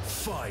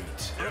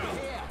 Fight.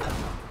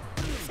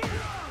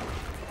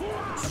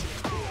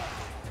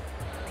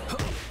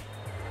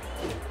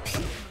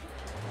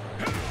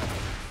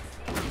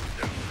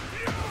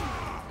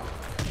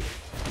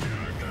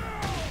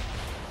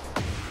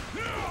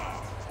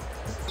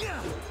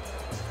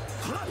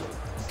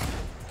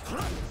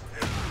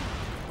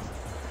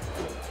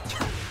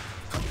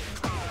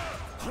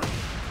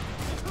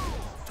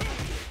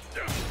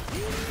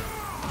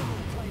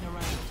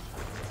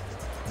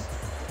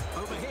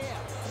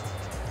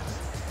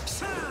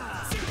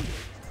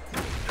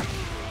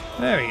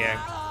 There we go.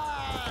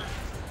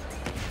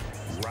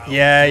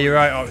 Yeah, you're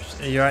right.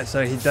 You're right.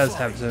 So he does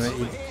have some.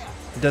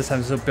 He does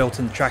have some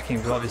built-in tracking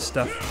for a lot of his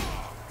stuff.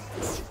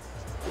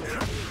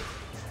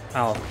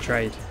 Oh,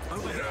 trade.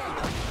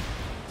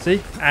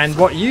 See, and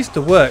what used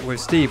to work with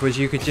Steve was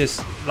you could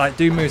just like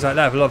do moves like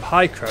that with a lot of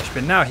high crush,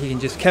 but now he can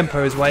just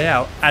Kempo his way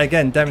out. And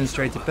again,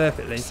 demonstrated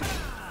perfectly.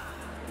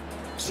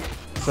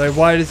 So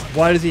why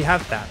does he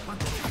have that?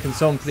 Can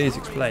someone please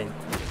explain?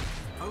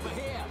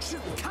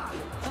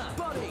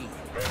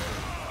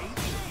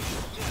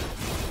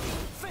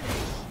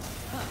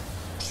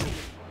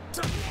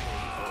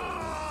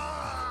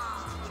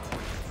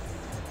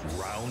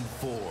 Round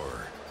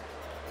 4.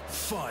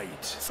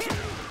 Fight.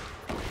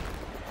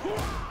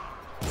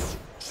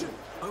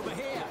 Over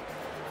here.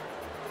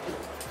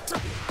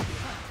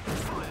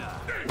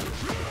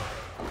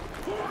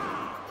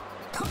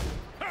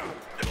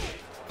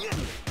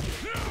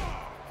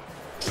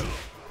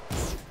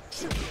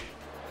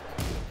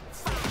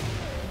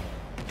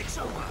 It's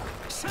over.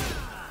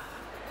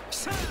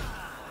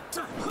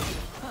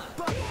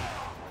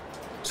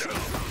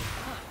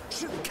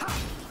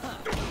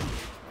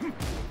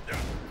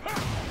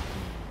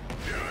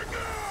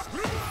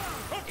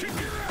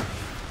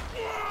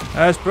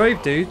 That's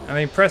brave, dude. I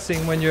mean,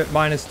 pressing when you're at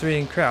 -3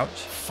 in crouch.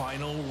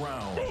 Final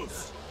round.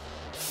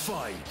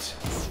 Fight.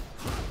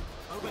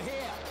 Over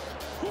here.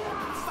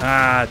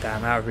 Ah,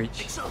 damn, out of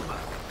reach. It's over.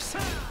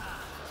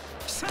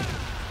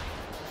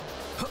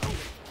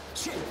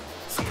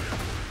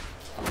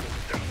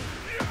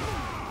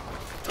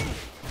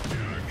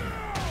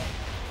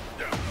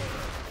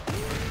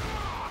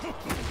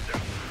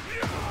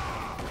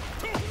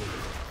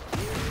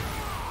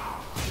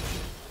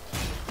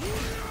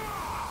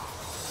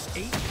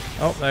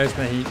 Oh, there's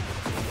my heat.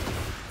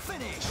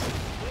 Finish.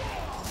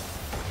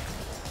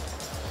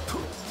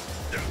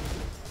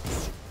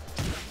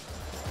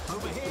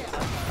 Over here.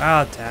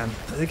 Ah, damn.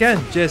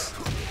 Again, just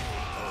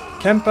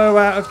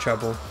Kempo out of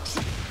trouble.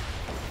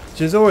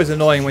 Which is always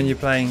annoying when you're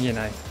playing, you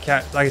know,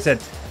 like I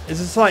said, it's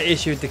a slight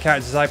issue with the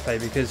characters I play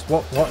because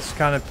what's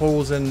kind of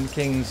Paul's and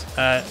King's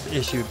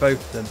issue with both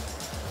of them?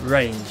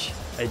 Range.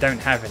 They don't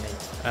have any.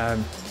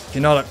 If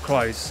you're not up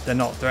close, they're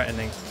not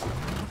threatening.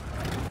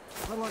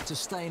 I'd like to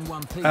stay in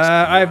one piece.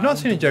 I have not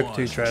seen a Joker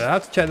 2 trailer. I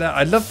have to check that.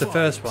 I love the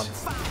first one.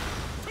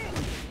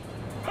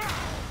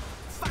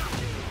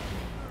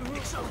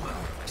 It's over.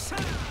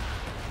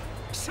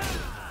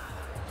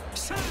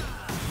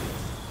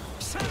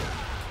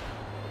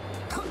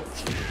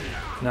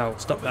 No,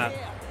 stop that.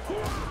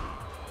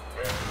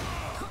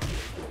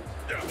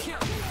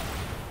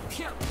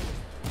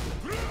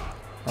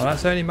 Oh,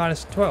 that's only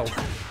 -12.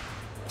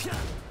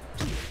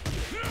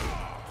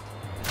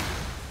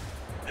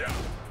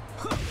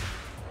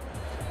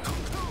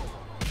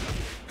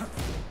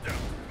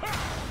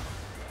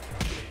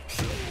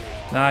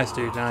 Nice,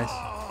 dude, nice.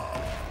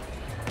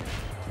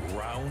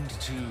 Round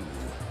 2.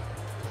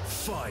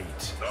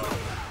 Fight.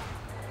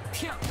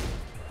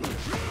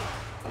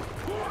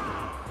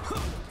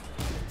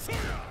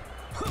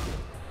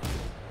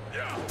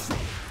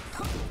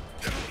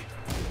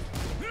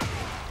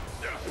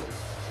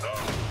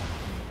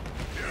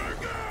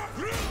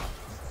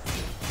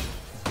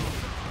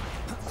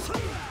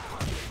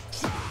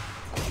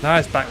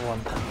 Nice back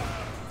one.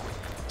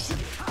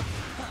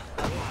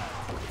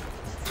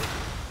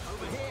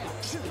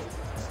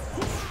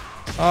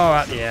 Oh,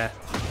 out the air.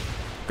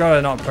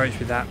 Gotta not approach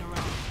with that.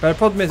 But the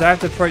problem is I have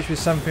to approach with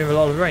something with a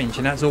lot of range,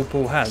 and that's all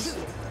Paul has.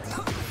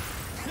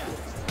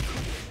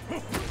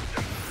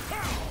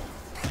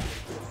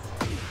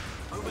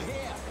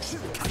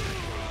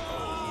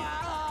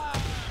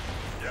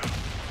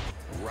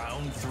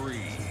 Round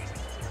 3.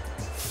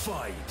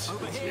 Fight.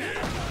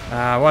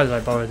 Ah, why did I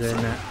bother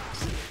doing that?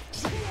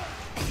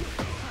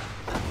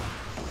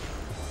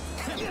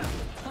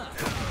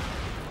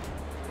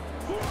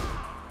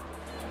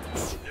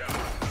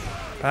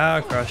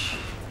 Power crush.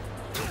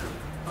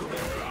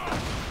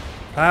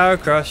 Power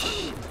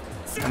crush.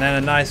 And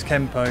then a nice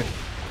Kempo.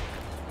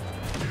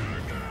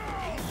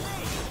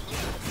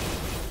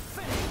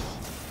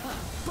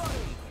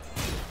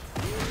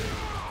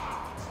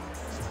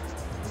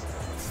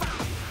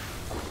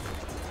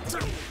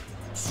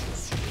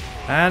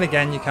 And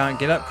again, you can't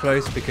get up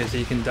close because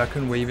he can duck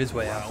and weave his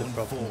way out of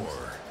problems.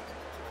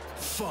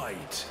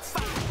 Fight.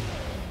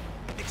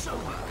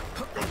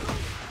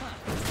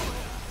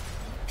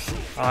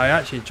 I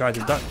actually tried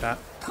to duck that.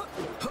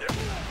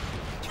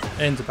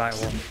 Into back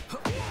one.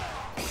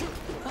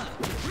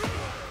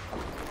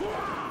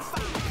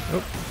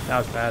 Oh, that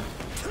was bad.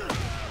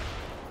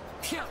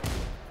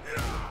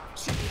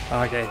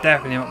 Okay,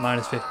 definitely not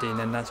minus 15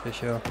 then, that's for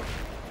sure.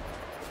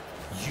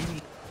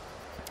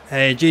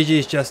 Hey,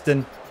 GG's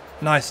Justin.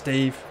 Nice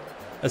Steve.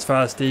 As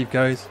far as Steve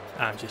goes.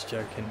 I'm just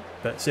joking.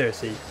 But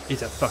seriously,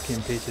 he's a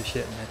fucking piece of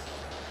shit in this.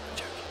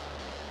 Joking.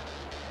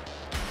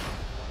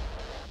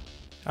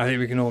 I think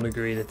we can all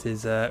agree that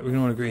his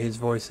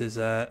voice is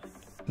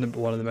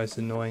one of the most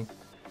annoying.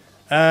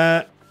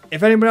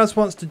 If anyone else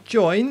wants to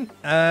join,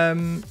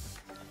 hang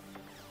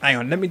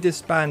on, let me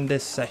disband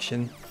this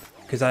session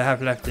because I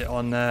have left it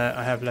on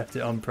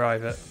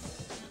private.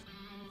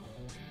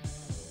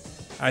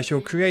 I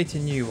shall create a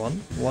new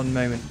one. One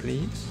moment,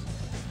 please.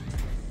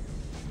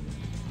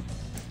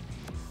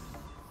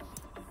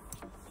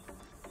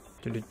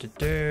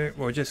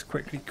 We'll just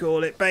quickly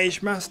call it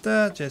Beige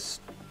Master,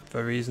 just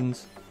for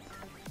reasons.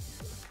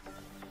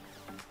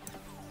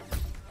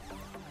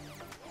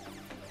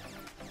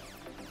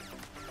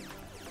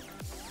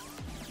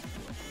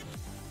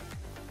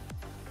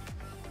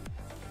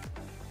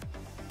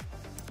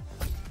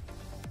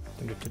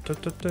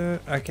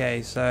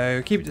 Okay,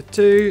 so keep it to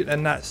 2,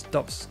 and that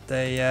stops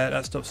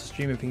the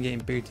streamer from getting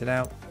booted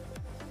out.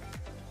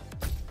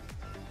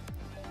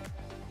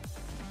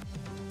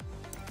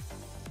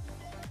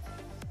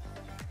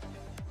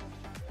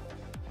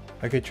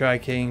 I could try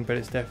King, but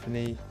it's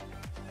definitely.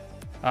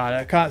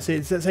 I can't see.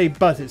 It's say,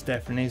 but it's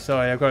definitely.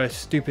 Sorry, I've got a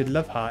stupid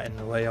love heart in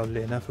the way.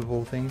 Oddly enough, of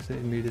all things, that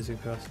it moved us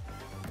across.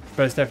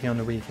 But it's definitely on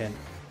the weekend.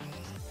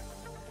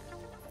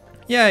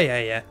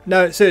 Yeah.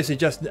 No, seriously,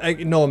 just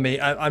ignore me.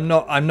 I'm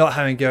not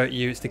having a go at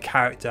you. It's the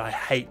character. I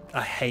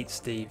hate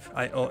Steve.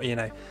 You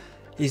know,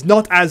 he's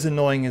not as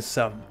annoying as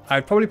some.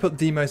 I'd probably put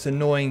the most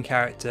annoying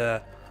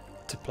character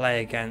to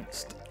play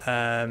against.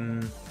 I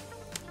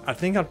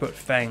think I'd put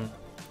Feng,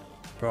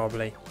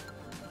 probably.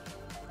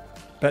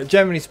 But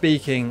generally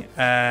speaking,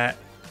 as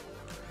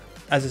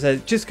I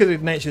said, just because of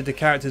the nature of the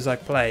characters I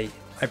play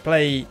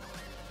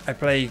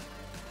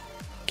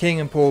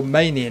King and Paul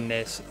mainly in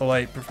this, although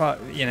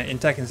you know, in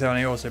Tekken 7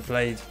 I also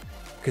played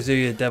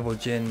Kazuya, Devil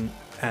Jin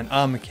and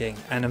Armor King,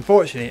 and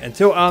unfortunately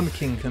until Armor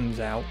King comes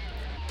out,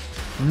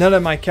 none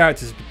of my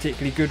characters are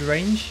particularly good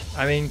range.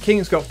 I mean,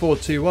 King's got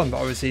 4-2-1, but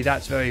obviously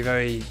that's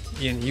very,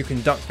 you know, you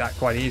can duck that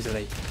quite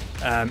easily,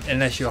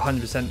 unless you're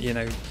 100%, you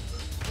know,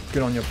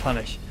 good on your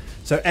punish.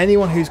 So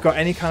anyone who's got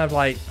any kind of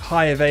like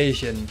high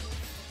evasion,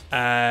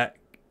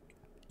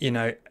 you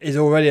know, is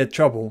already a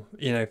trouble,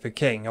 you know, for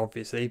King,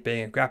 obviously,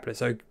 being a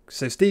grappler.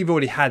 So Steve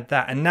already had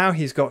that, and now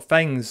he's got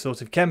Feng's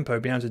sort of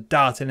Kempo, being able to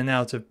dart in and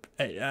out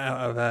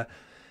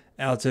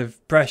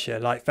of pressure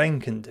like Feng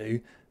can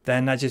do.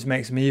 Then that just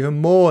makes me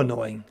even more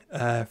annoying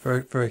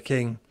for a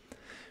King,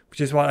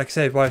 which is why, like I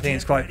said, why I think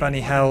it's quite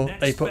funny how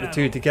they put the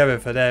two together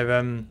for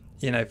their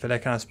you know, for their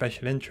kind of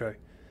special intro.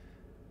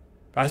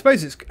 But I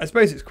suppose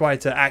it's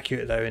quite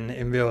accurate though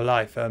in real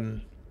life.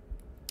 In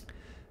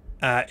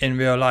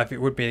real life, it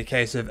would be the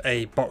case of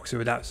a boxer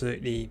would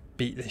absolutely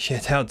beat the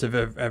shit out of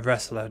a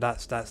wrestler.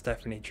 That's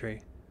definitely true.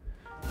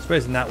 I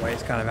suppose in that way,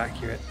 it's kind of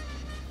accurate.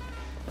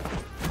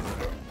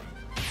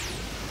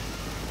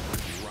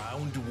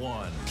 Round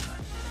 1.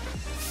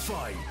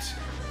 Fight.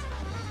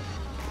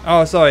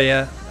 Oh, sorry.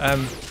 Yeah.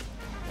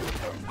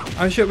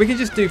 I'm sure we can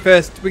just do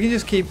first. We can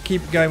just keep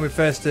going with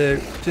first to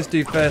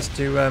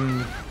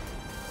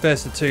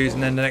first to twos,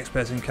 and then the next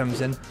person comes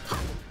in.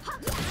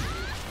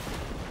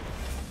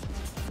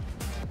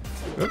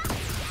 Oop.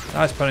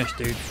 Nice punish,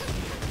 dude.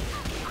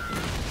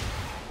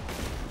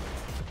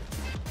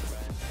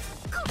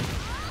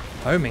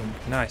 Homing,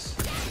 nice.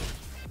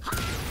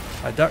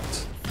 I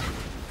ducked.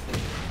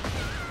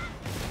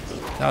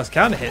 That was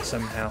counter hit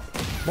somehow.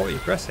 What were you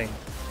pressing?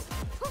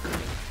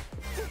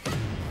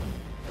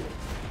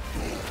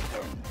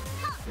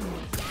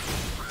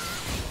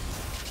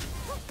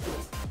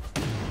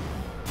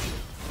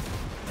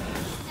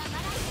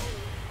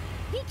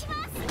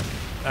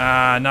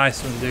 Ah,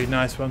 nice one, dude.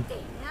 Nice one.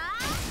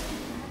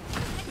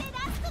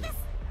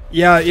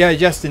 Yeah,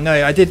 Justin. No,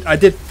 I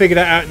did figure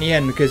that out in the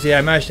end because I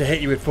managed to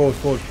hit you with forward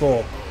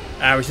 4,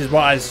 which is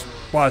what I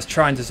was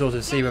trying to sort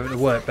of see whether it would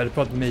work. But the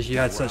problem is you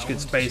had such good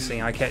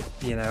spacing. I kept,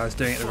 you know, I was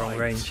doing it at the wrong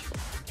range.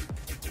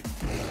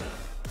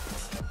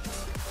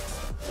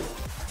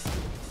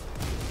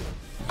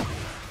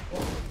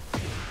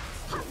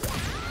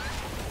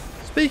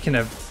 Speaking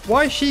of,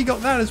 why she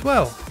got that as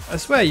well? I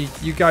swear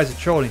you guys are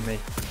trolling me.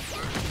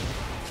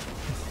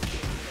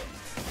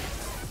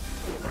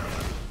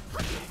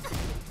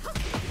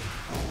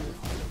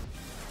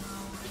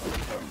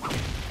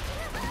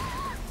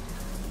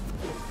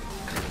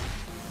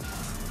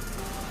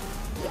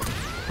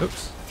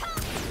 Oops.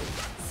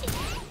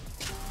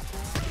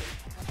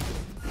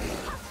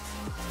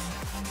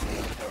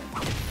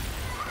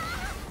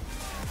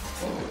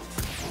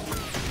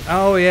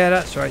 Oh yeah,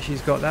 that's right,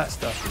 she's got that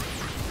stuff.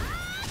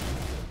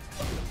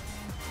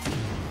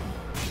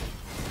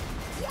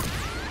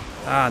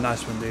 Ah,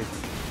 nice one, dude.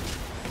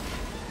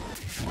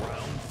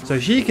 So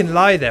she can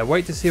lie there,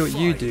 wait to see what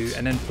you do,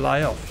 and then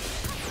fly off.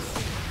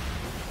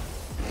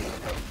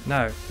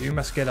 No, you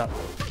must get up.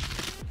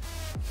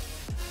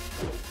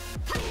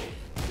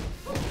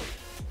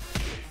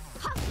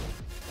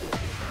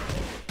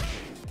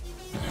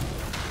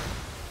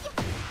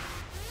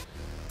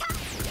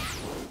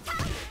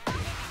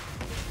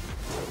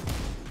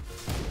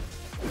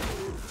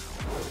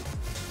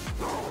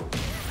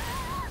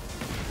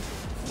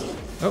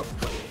 Oh.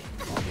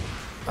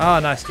 Ah,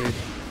 nice, dude.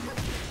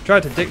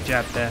 Tried to dick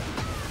jab there.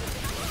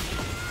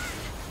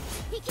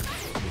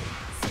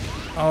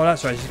 Oh,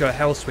 that's right. She's got a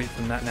hell sweep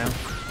from that now.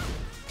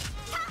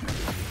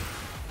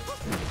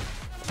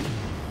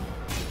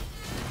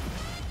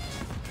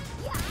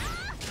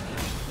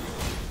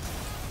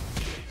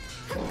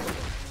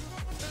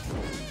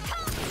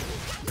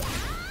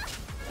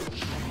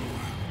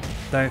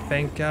 Don't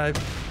think I...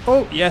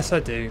 Oh, yes, I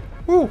do.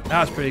 Woo,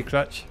 that was pretty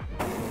clutch.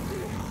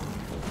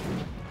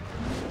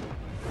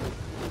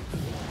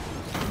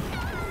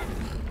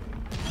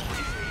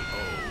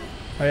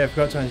 Oh yeah, I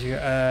forgot to answer you.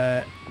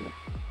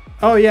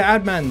 Oh yeah,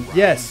 Adman,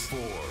 yes.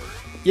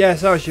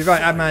 Yes, oh, she's right,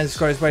 Adman's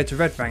got his way to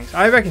red ranks.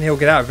 I reckon he'll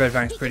get out of red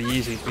ranks pretty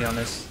easy, to be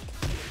honest.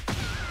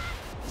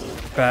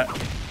 But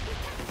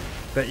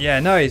yeah,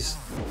 no, he's...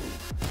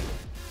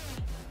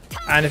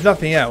 And if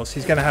nothing else,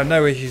 he's going to have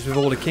no issues with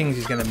all the kings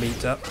he's going to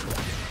meet up.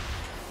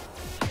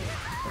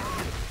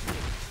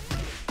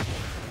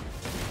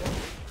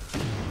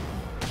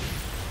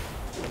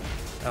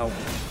 Oh,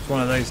 it's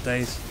one of those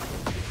days.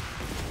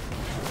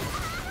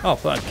 Oh,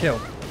 thought I'd kill.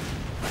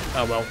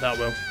 Oh well, that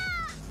will.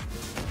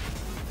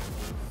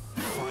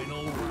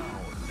 Final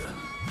round.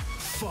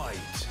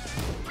 Fight.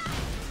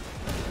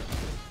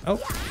 Oh,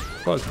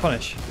 what was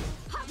punish?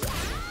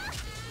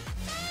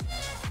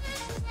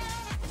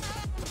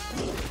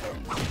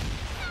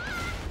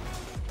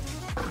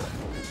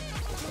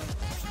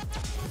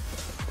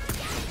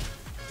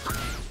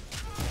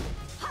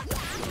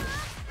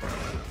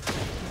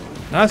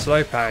 Nice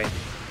low parry.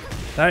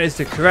 That is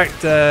the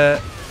correct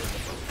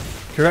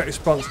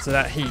response to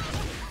that heat.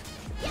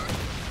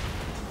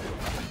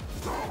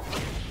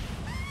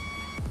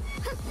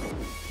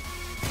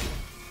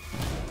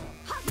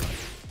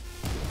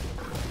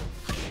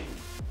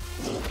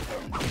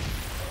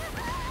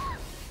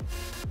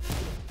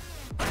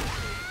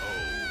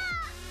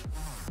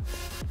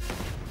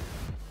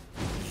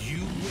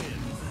 You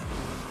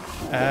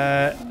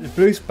win. The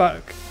blue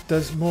spark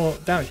does more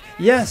damage.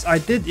 Yes, I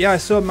did. Yeah, I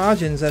saw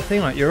Margin's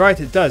thing. Like, you're right,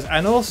 it does.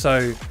 And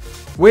also,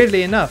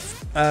 weirdly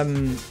enough,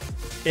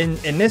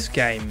 in this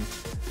game,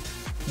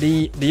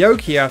 the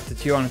Oki after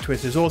Tijuana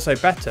Twist is also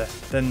better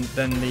than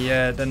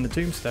the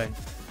Tombstone.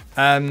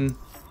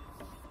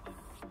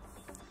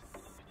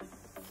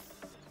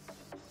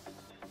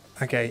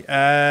 Okay.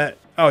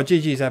 Oh,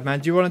 GG's,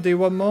 Adman. Do you want to do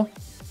one more,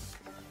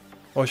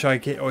 or shall I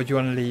get? Or do you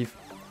want to leave?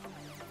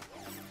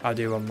 I'll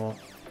do one more.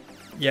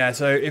 Yeah.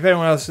 So if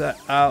anyone else,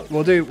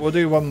 we'll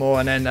do one more,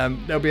 and then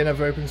there'll be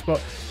another open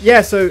spot.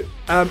 Yeah. So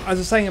as I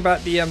was saying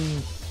about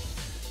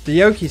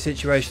the Oki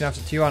situation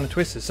after Tijuana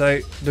Twister.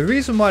 So the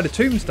reason why the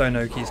Tombstone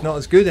Oki is not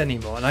as good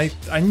anymore, and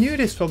I knew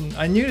this all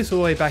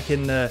the way back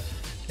in the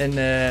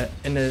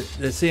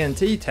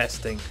CNT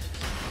testing,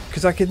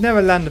 because I could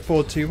never land the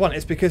 4-2-1.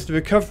 It's because the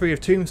recovery of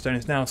Tombstone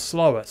is now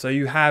slower. So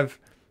you have,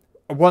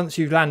 once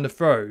you land the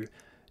throw,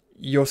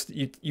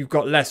 you've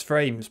got less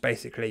frames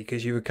basically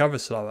because you recover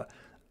slower.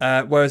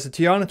 Whereas the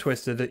Tijuana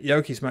Twister, the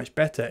Yoki is much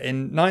better.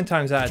 In 9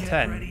 times out of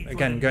 10,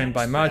 again going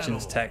by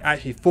Margin's tech,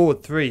 actually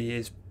forward 3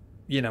 is,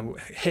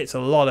 hits a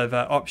lot of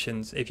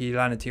options if you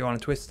land a Tijuana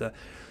Twister.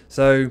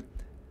 So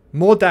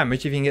more damage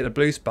if you can get the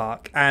blue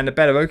spark, and a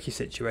better Oki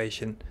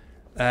situation.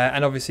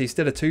 And obviously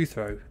still a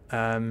 2-throw.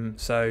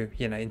 So,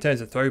 in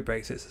terms of throw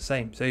breaks, it's the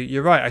same. So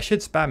you're right, I should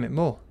spam it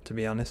more, to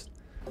be honest.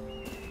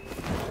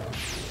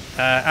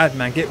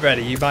 Adman, get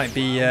ready. You might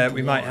be.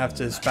 We might have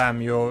to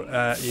spam you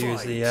as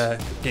the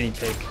guinea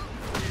pig.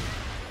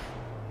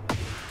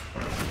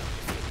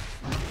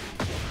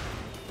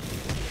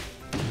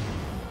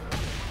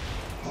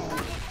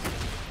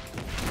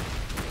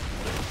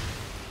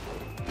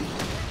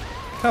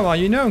 Come on,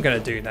 I'm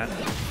going to do that.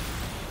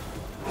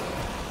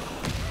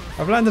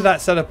 I've landed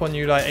that setup on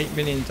you like 8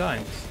 million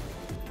times.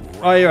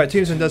 Oh, you're right.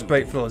 Tombstone does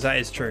break floors. That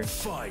is true.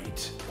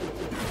 Fight.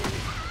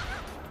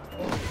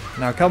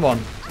 Now, come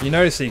on. You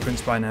know the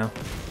sequence by now.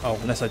 Oh,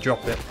 unless I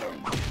drop it.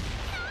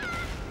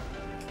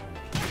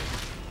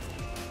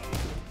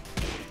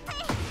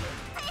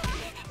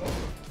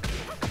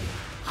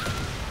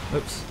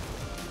 Oops.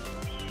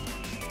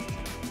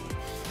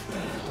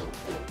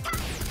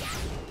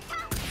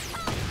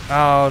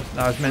 Oh,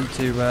 that was meant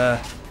to.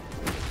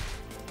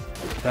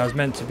 That was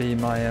meant to be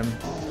my.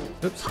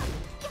 Oops.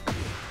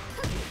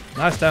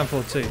 Nice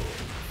downfall too.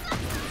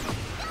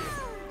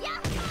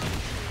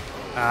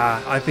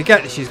 I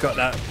forget that she's got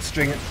that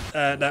string,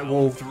 that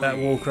wall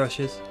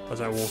crushes. I don't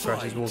know, wall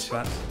crushes, wall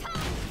spats.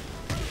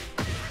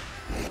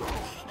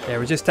 Yeah,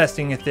 we're just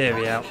testing a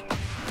theory out.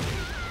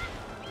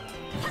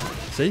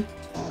 See?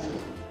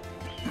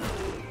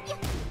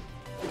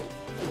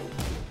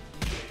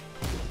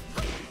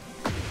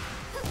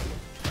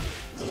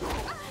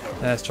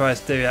 Let's try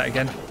to do that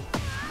again.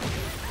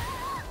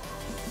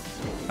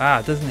 Ah,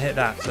 it doesn't hit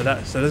that, so it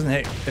doesn't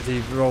hit if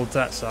he rolled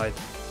that side.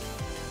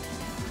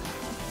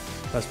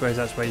 I suppose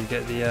that's where you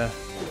get the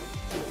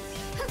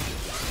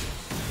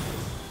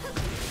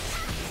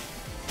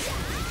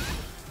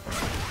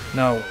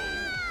No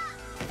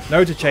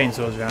to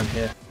chainsaws around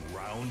here.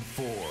 Round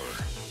 4.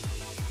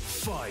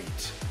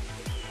 Fight.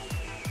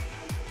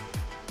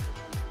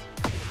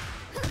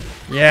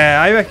 Yeah,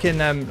 I reckon,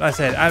 like I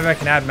said, I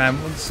reckon Adman,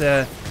 once,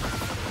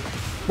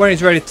 when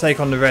he's ready to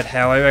take on the red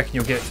hell, I reckon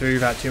you'll get through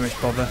without too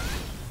much bother.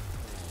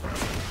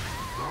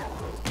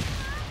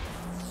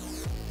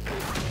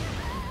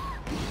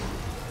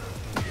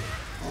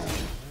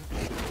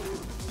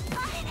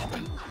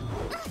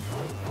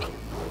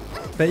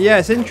 But yeah,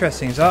 it's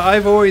interesting. So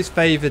I've always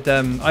favoured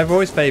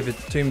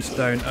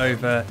Tombstone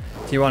over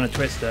Tijuana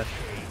Twister.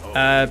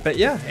 But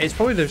yeah, it's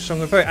probably the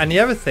stronger vote. And the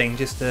other thing,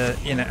 just to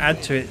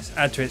add to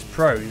its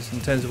pros in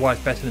terms of why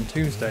it's better than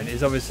Tombstone,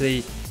 is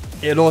obviously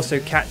it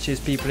also catches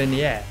people in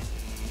the air.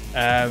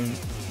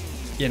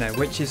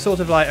 Which is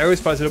sort of like, I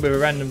always thought it's a little bit of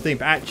a random thing,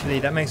 but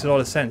actually that makes a lot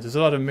of sense. There's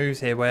a lot of moves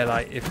here where,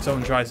 like, if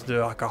someone tries to do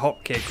like a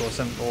hop kick or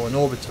something or an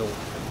orbital,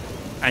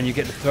 and you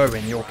get the throw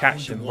in, you'll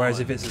catch them. Whereas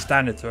if it's a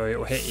standard throw, it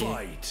will hit you.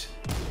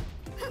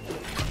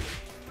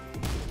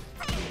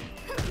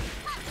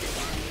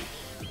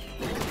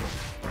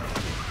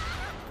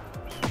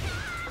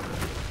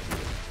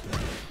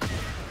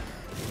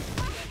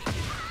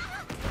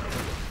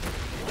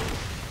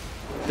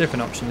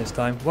 Different option this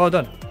time. Well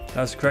done.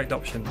 That was the correct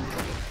option.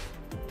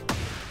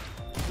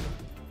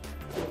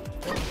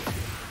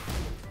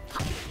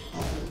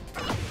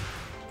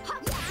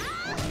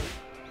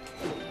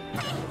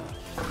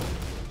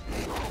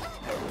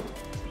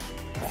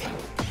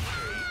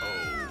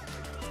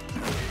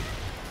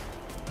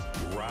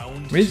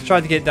 We need to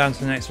try to get down to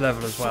the next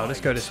level as well.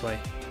 Let's go this way.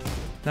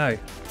 No.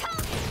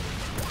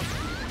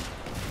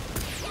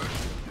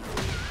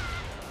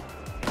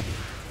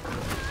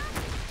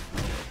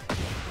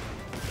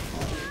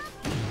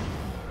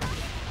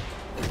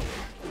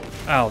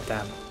 Oh,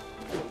 damn.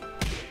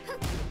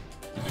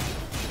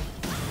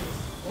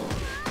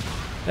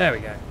 There we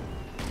go.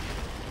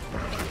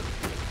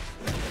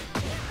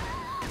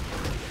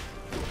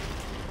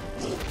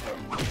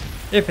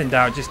 If in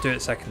doubt, just do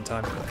it second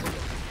time.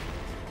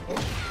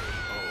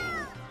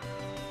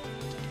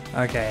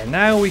 Okay, and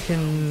now we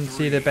can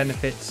see the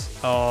benefits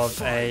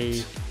of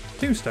a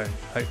Tombstone,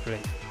 hopefully.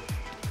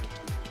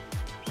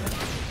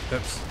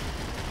 Oops.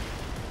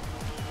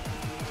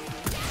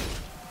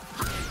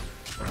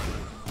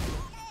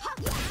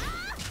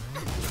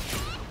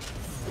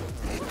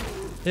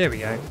 Here we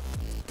go.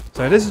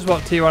 So this is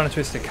what Tijuana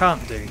Twister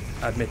can't do,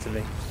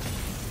 admittedly.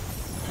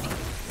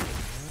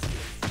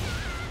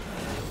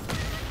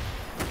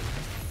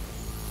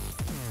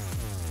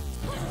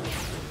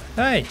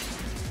 Hey!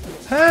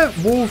 Her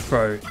wall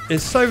throw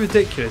is so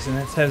ridiculous in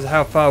terms of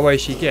how far away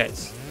she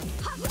gets.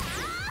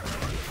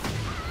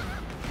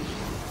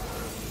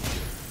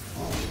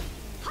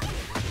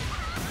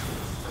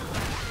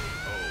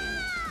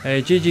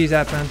 Hey, GG's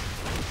Adman.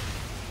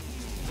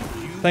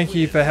 Thank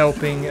you for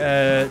helping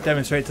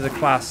demonstrate to the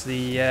class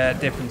the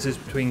differences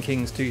between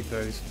King's 2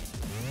 throws.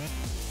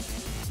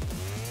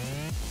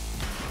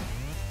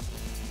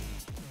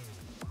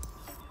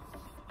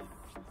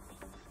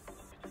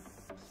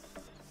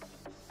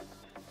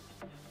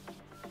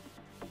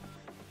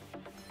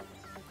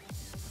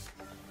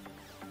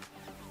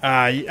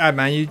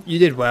 Man, you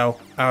did well.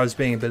 I was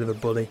being a bit of a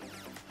bully.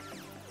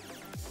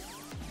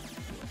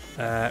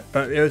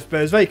 But it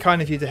was very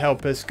kind of you to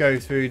help us go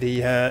through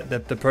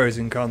the pros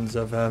and cons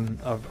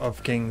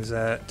of King's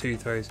 2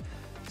 throws.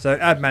 So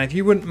Adman, if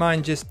you wouldn't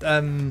mind just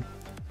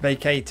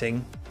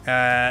vacating,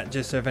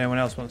 just so if anyone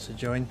else wants to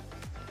join.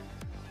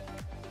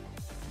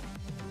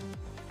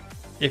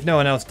 If no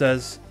one else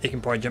does, it can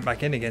probably jump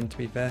back in again, to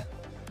be fair.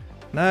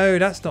 No,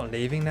 that's not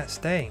leaving, that's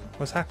staying.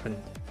 What's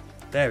happened?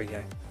 There we go.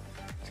 I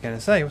was going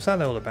to say, what's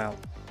that all about?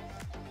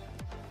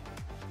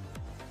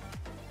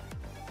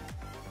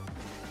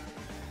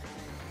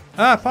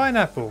 Ah,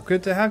 Pineapple,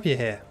 good to have you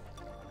here.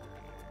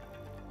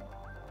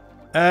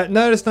 No,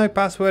 there's no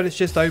password, it's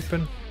just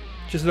open.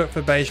 Just look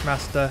for Beige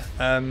Master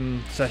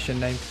session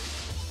name.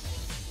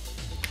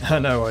 I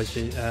know,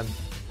 IG.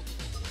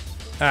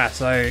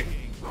 So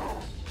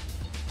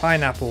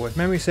Pineapple, if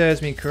memory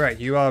serves me correct,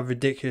 you are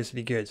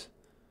ridiculously good.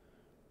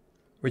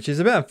 Which is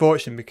a bit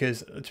unfortunate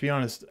because, to be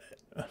honest,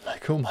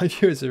 like all my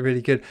viewers are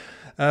really good.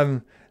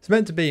 It's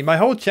meant to be, my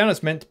whole channel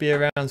is meant to be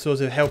around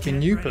sort of helping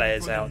new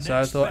players out. So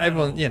I thought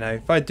everyone, you know,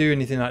 if I do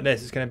anything like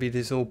this, it's going to be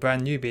this all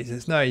brand new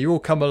business. No, you all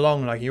come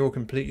along like you all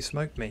completely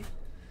smoked me.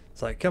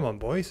 It's like, come on,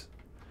 boys.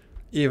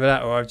 Either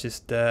that, or I've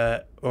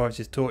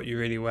just taught you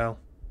really well.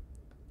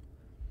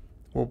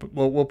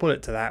 We'll put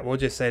it to that. We'll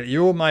just say that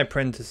you're all my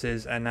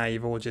apprentices, and now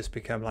you've all just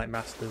become like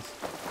masters.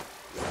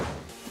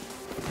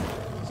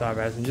 Sorry,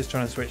 guys. I'm just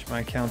trying to switch my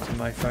account on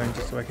my phone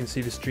just so I can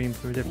see the stream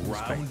from a different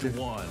perspective.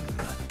 Round 1.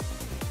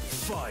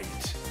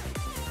 Fight.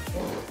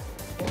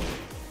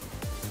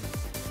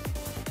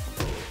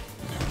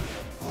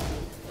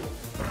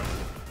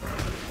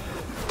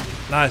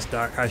 Nice,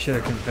 Dark. I should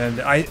have confirmed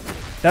it.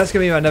 That's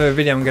gonna be another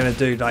video I'm gonna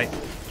do, like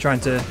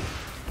trying to.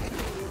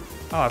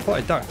 Oh, I thought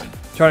I ducked.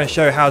 Trying to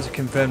show how to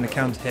confirm the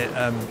counter hit.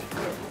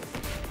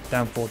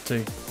 Down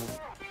 4-2.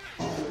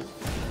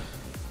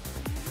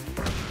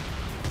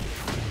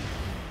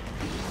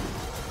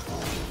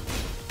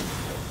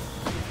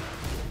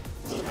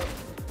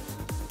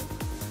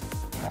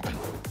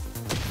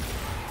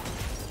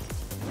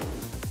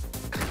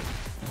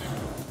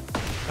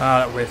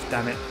 Ah, that whiffed,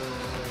 damn it.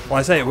 Well,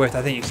 I say it whiffed,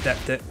 I think you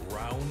stepped it.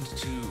 Round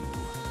 2.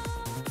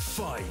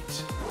 Fight.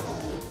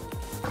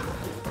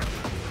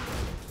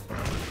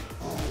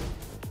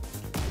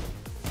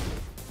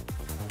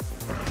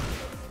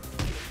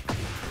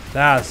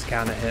 That's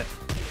counter hit.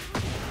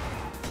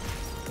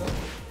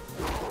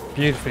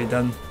 Beautifully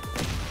done.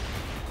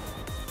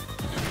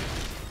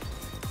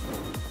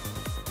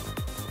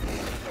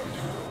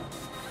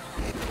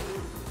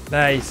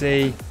 There, you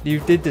see,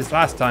 you did this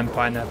last time,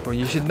 Pineapple.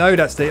 You should know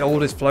that's the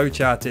oldest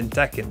flowchart in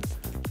Tekken,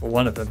 or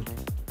one of them.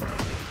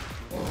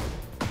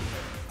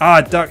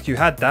 Ah, Duck, you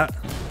had that.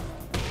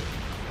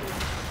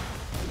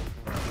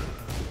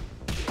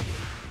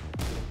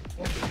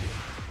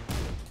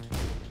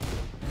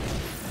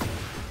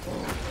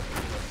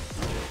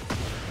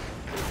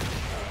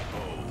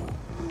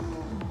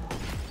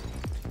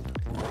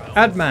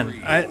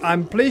 Adman,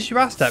 I'm pleased you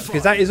asked that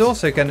because that is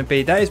probably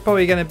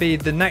going to be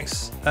the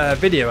next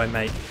video I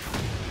make.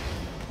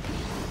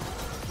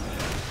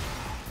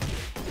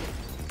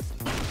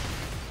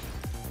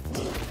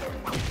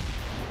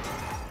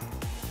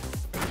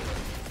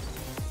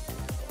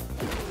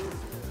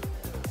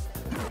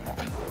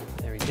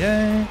 There we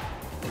go.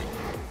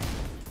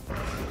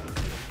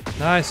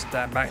 Nice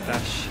that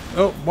backdash.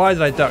 Oh, why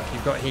did I duck?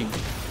 You've got heat.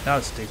 That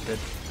was stupid.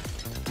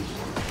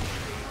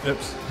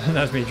 Oops,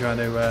 that's me trying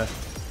to.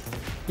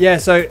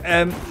 It's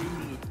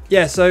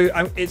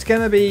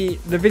going to be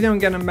the video I'm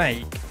going to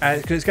make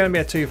because it's going to be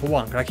a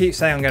 2-for-1. I keep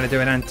saying I'm going to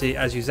do an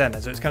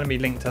anti-Azucena, so it's going to be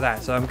linked to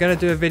that. So I'm going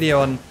to do a video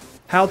on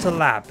how to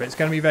lab, but it's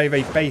going to be very,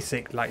 very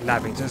basic, like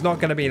labbing. So it's not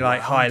going to be like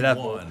high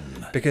level,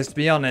 because to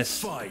be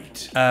honest, I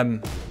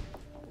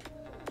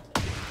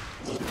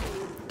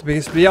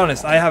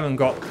haven't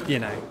got,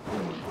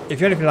 if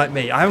you're anything like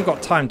me, I haven't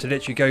got time to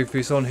literally go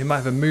through someone who might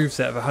have a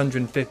moveset of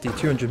 150,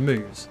 200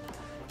 moves,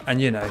 and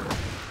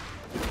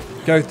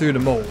go through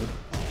them all.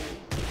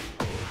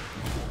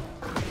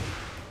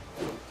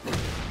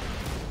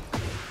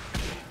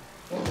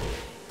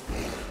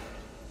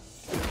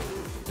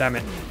 Damn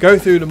it. Go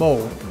through them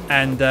all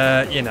and,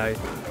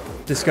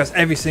 discuss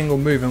every single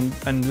move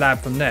and lab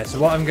from there. So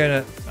what I'm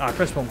going to... I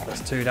pressed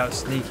 1+2, that was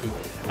sneaky.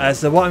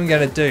 So what I'm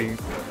going to do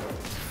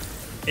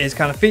is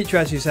kind of feature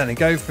as you said and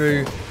go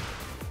through...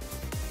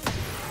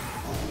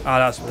 Oh,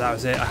 that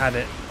was it. I had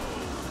it.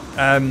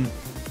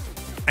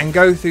 And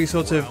go through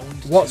sort of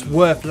what's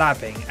worth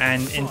labbing.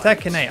 And in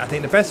Tekken 8, I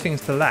think the best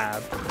things to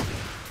lab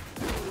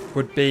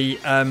would be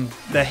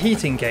their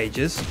heating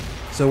gauges.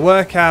 So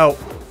work out,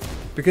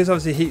 because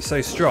obviously heat's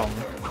so strong,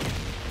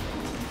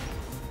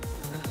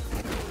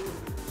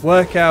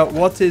 work out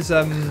what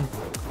the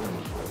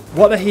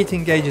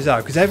heating gauges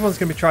are, because everyone's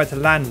going to be trying to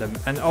land them,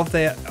 and of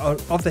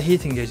the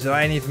heating gauges, are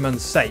any of them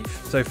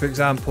unsafe? So for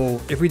example,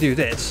 if we do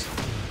this,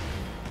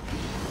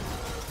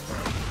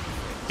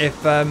 if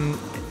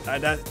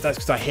that's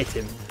because I hit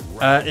him.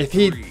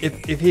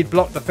 If he'd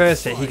blocked the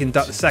first hit, he can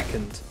duck the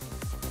second.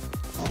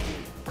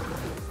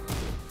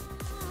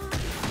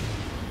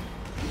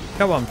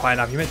 Come on,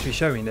 Pineapple, you meant to be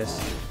showing this.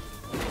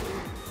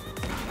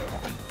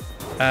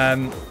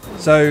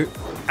 So,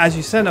 as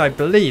you said, I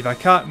believe, I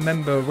can't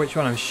remember which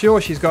one. I'm sure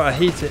she's got a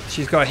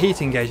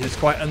heating gauge that's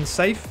quite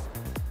unsafe.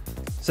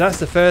 So that's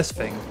the first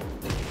thing.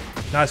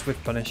 Nice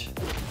whiff punish.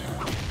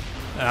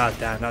 Ah,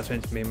 damn, that's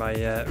meant to be my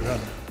run.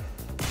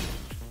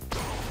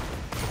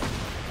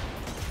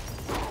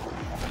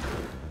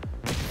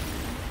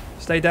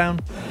 Stay down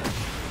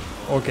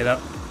or get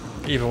up.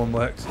 Either one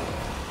works.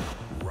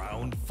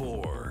 Round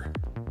 4.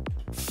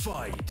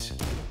 Fight.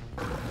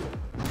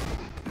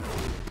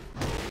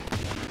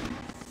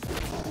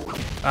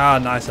 Ah,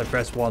 nice. I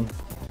pressed 1.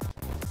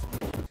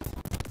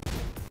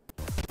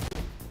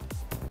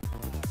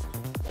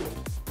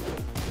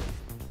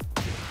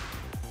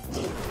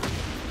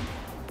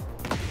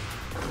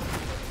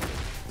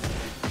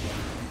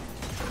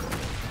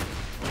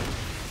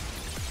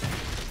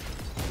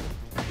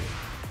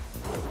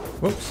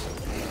 Whoops,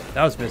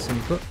 that was missing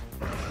input.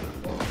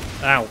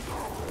 Ow.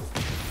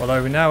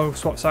 Although we now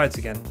swap sides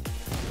again.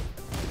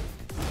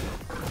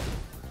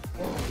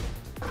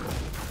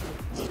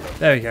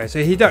 There we go.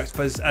 So he ducks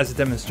as a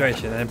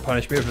demonstration and then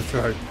punished me with a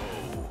throw.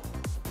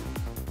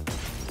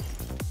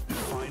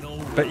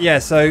 But yeah,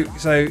 so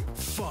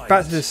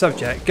back to the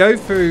subject. Go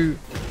through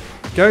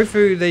Go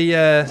through the...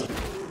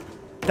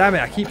 damn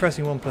it, I keep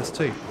pressing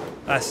 1+2.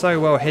 That's so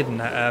well hidden,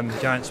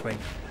 that giant swing.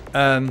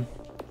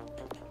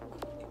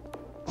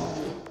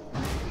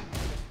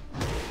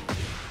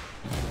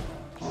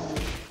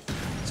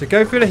 So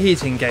go through the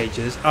heating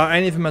gauges. Are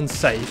any of them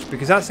unsafe?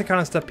 Because that's the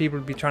kind of stuff people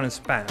would be trying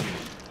to spam.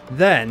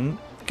 Then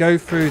go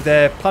through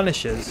their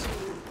punishers.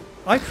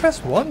 I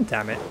pressed 1,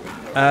 damn it.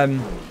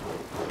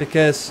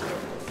 Because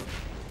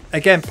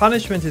again,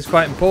 punishment is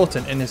quite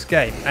important in this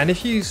game. And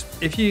if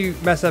you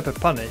mess up a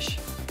punish,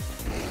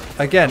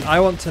 again,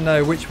 I want to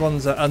know which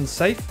ones are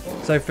unsafe.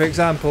 So for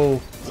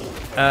example,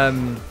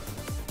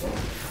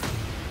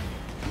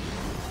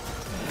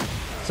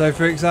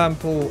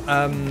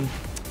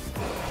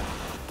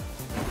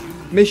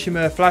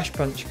 Mishima Flash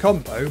Punch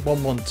combo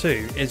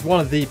 112 is one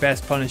of the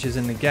best punishes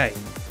in the game.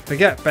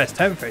 Forget best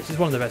 10 phase, it's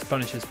one of the best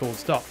punishes, full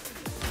stop.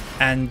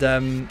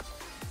 And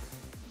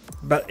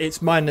but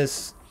it's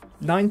minus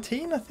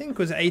 19, I think,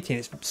 was it 18?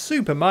 It's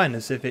super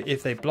minus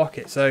if they block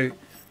it. So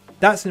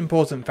that's an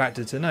important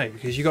factor to know,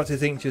 because you got to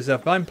think to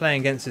yourself, if I'm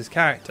playing against this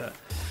character,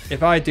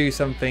 if I do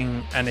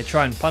something and they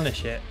try and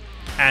punish it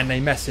and they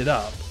mess it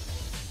up,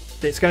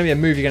 it's going to be a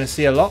move you're going to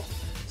see a lot.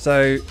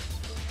 So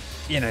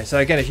you know, so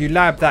again, if you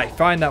lab that,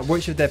 find out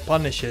which of their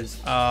punishers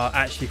are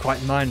actually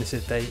quite minus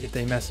if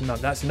they mess them up.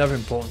 That's another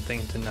important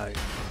thing to know.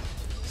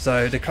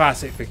 So the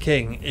classic for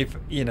King, if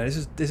you know,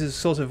 this is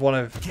sort of one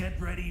of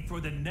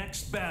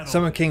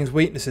some of King's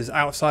weaknesses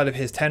outside of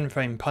his 10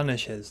 frame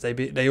punishers.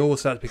 They all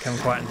start to become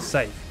quite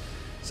unsafe.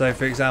 So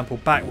for example,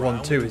 back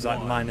 1-2 is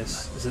like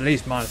minus, it's at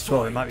least minus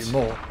 12, it might be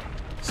more.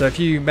 So if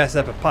you mess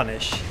up a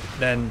punish,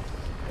 then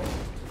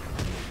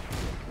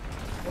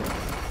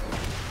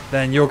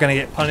you're going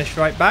to get punished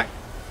right back.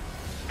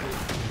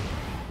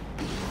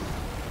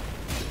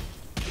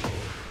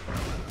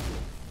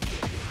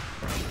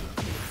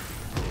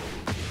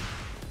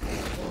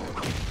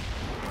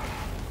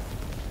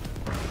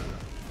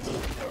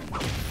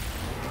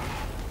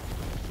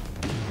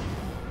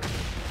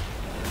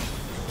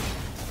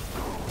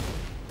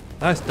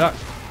 Nice duck.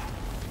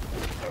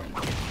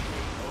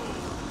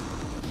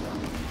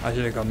 I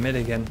should have gone mid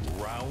again.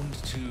 Round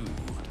 2.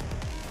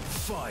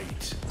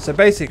 Fight. So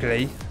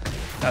basically,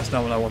 that's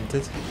not what I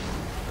wanted.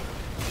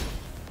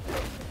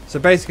 So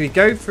basically,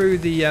 go through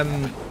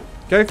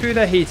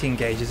their heating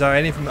gauges. Are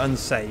any of them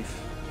unsafe?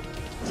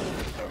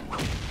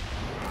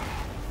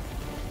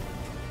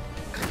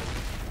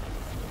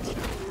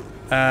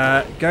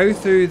 Go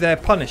through their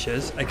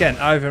punishers. Again,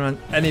 are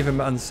any of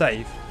them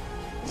unsafe?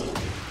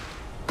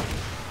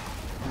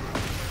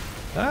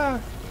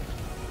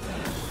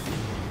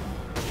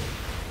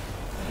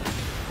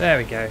 There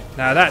we go.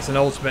 Now that's an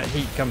ultimate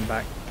heat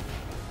comeback.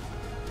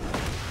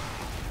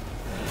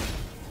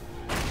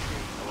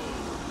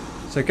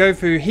 So go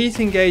through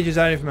heating gauges,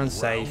 are any of them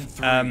unsafe?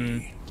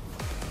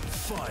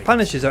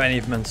 Punishers, are any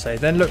of them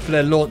unsafe? Then look for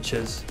their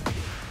launchers.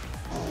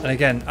 And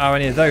again, are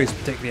any of those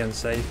particularly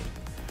unsafe?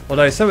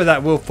 Although some of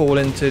that will fall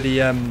into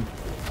the,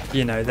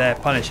 you know, their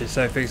punishers.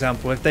 So for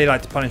example, if they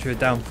like to punish with a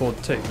down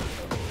forward 2.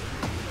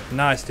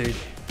 Nice, dude.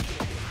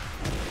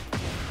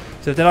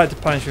 So if they like to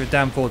punish with a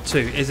down forward 2,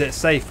 is it a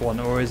safe one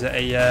or is it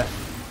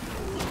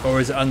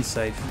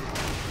unsafe?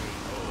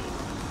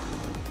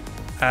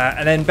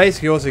 And then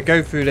basically also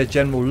go through their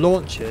general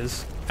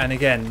launches, and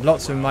again,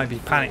 lots of them might be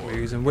panic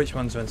moves and which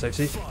ones are unsafe.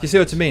 So you see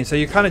what I mean? So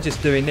you're kind of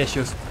just doing this.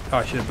 Oh,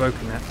 I should have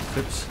broken that.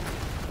 Oops.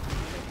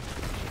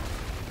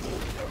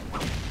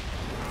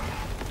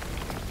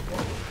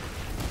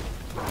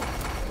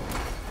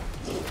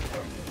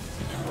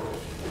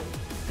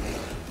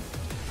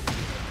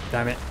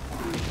 Damn it.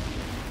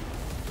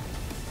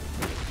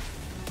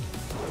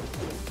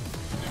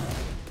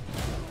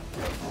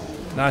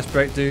 Nice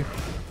break, dude.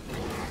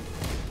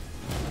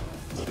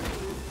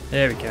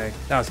 There we go.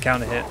 That was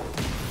counter hit.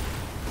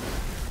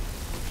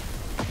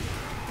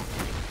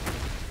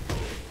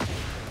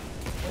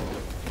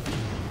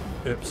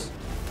 Oops.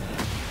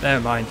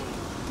 Never mind.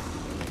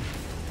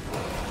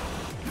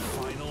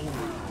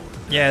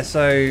 Yeah,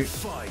 so...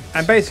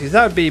 And basically,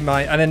 that would be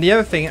my... And then the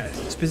other thing,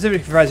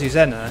 specifically for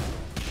Azuzena,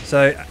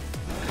 so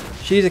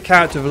she's a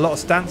character with a lot of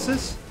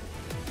stances.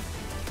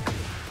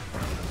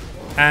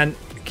 And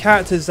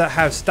characters that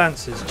have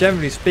stances,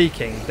 generally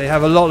speaking, they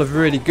have a lot of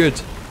really good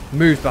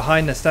moves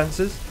behind their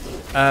stances.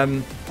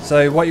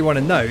 So what you want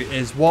to know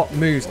is what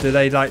moves do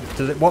they like?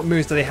 What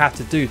moves do they have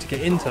to do to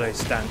get into those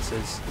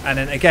stances? And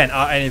then again,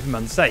 are any of them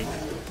unsafe,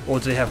 or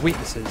do they have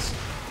weaknesses?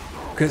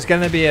 Because it's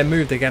going to be a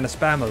move they're going to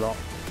spam a lot.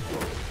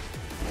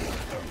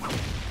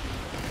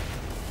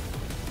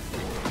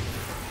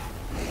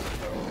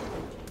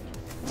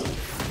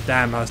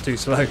 Damn, I was too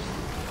slow. That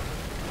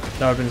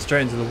would have been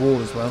straight into the wall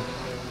as well.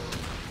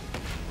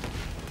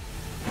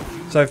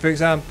 So for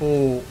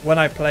example, when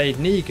I played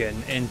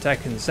Negan in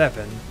Tekken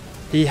 7,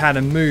 he had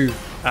a move,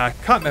 I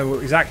can't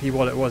remember exactly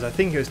what it was, I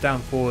think it was down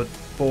forward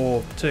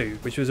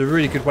 4-2, which was a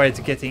really good way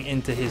to getting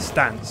into his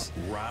stance.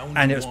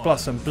 And it was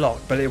plus and block,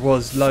 but it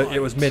was low, it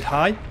was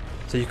mid-high,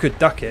 so you could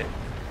duck it.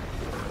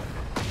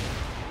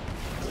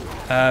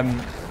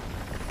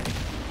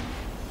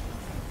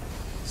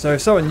 So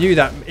if someone knew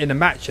that in a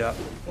matchup,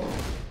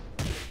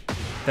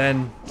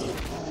 then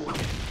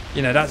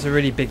you know that's a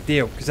really big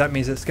deal, because that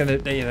means it's gonna,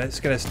 you know, it's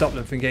gonna stop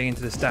them from getting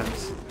into the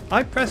stance.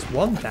 I pressed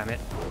 1, damn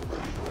it.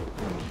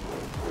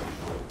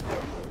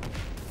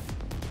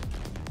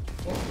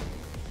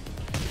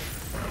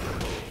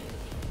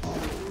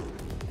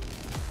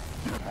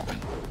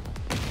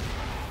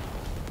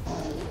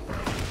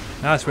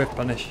 Nice whip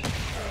punish.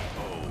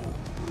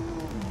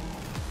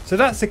 So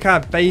that's the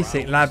kind of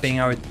basic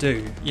labbing I would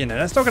do. You know,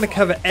 that's not going to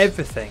cover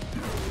everything,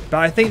 but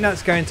I think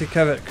that's going to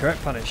cover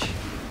correct punish.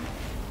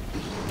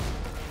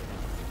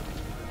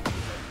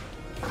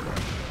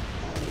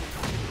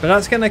 But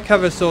that's going to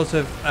cover sort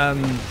of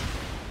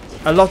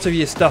a lot of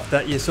your stuff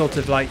that you're sort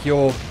of like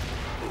your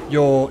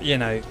you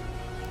know,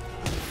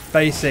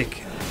 basic.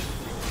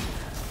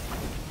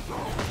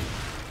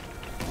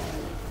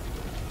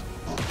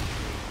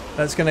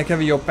 That's going to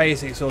cover your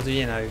basic sort of,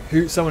 you know,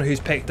 someone who's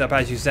picked up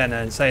as Zena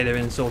and say they're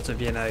in sort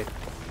of, you know,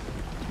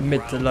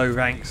 mid to low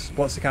ranks.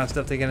 What's the kind of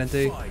stuff they're going to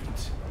do?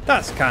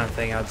 That's the kind of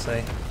thing I'd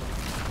say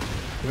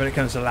when it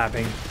comes to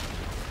labbing.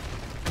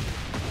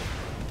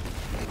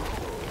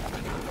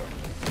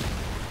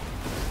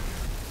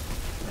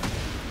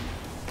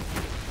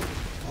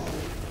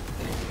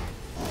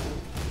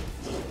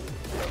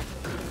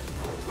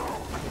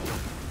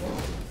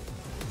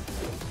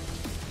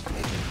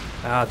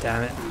 Ah,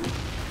 damn it.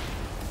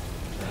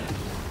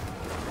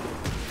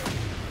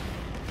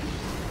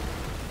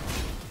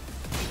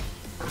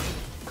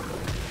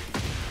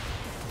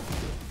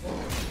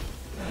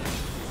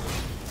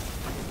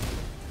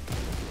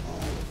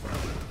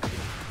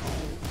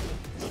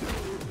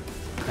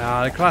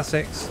 Ah, the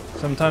classics.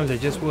 Sometimes they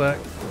just work.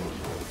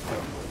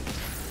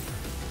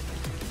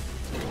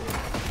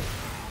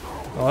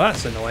 Oh,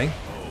 that's annoying.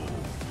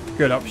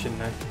 Good option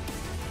though.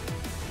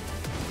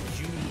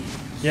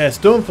 Yeah,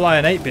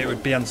 Stormfly and 8-bit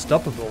would be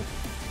unstoppable.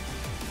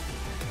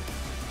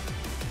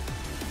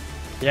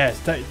 Yes,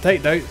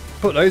 take those,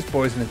 put those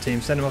boys in the team,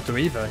 send them off to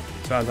Evo,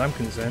 as far as I'm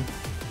concerned.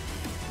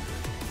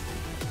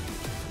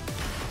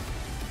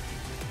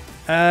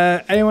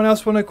 Anyone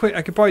else want to quit?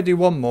 I could probably do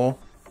one more.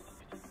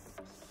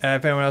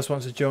 If anyone else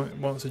wants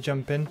to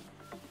jump in.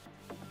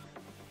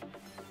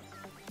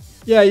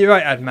 Yeah, you're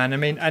right, Adman. I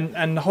mean,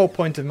 and the whole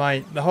point of my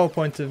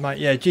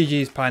yeah,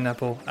 GG's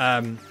Pineapple,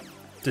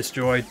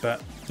 destroyed,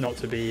 but not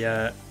to be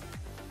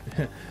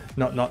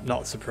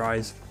not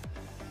surprised.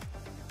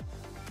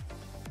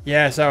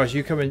 Yeah, Saros,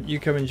 you come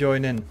and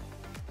join in.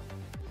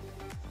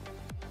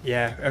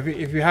 Yeah,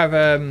 if you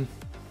have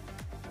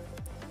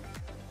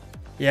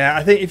yeah,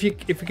 I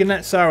think if we can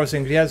let Saros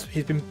in, because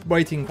he's been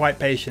waiting quite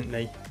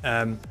patiently,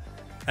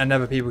 and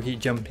other people keep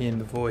jumping in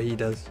before he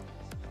does.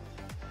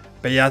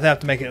 But yeah, I think I have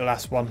to make it the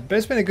last one. But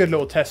it's been a good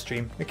little test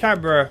stream. The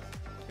camera,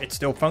 it's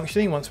still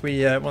functioning once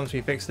we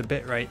fix the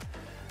bitrate.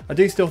 I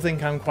do still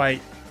think I'm quite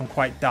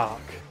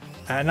dark.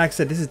 And like I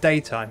said, this is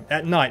daytime.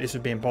 At night, this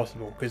would be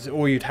impossible, because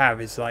all you'd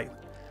have is like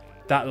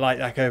that light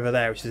like over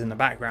there, which is in the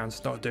background,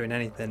 it's not doing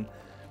anything,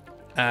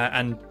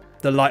 and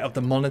the light of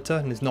the monitor,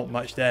 and there's not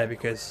much there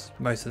because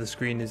most of the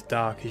screen is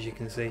dark, as you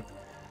can see.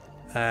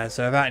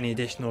 So without any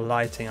additional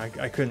lighting,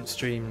 I couldn't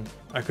stream.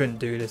 I couldn't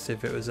do this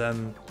if it was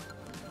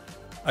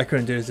I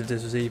couldn't do this if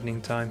this was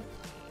evening time.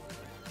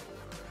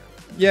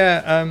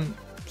 Yeah,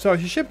 so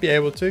you should be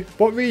able to.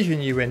 What region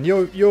are you in?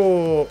 You're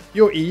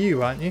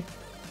EU, aren't you?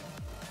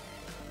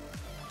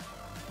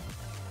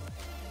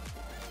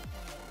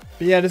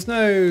 But yeah, there's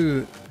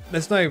no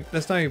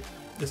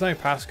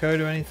passcode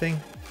or anything.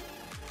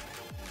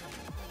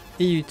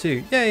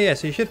 EU2. Yeah,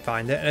 so you should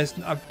find it.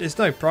 There's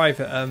no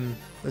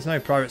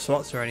private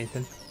slots or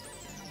anything.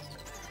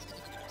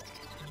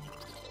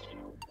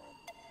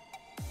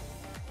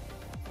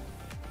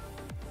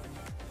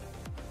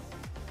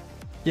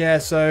 Yeah,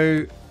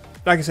 so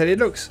like I said, it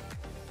looks,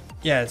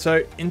 yeah,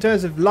 so in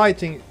terms of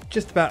lighting,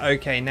 just about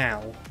okay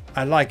now.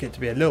 I like it to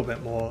be a little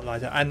bit more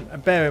lighter,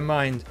 and bear in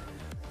mind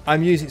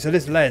I'm using, so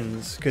this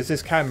lens, because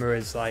this camera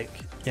is like,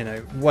 you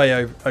know, way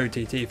over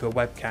OTT for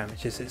webcam.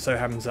 It so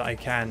happens that I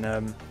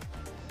can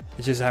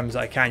it just happens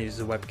that I can use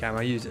the webcam.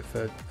 I use it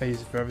for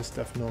other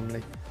stuff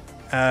normally.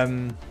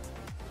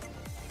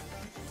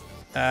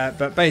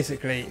 But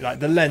basically, like,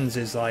 the lens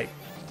is like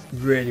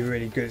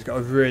really good. It's got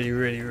a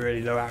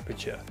really low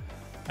aperture,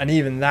 and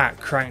even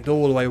that cranked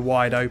all the way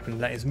wide open,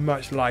 let as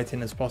much light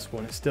in as possible,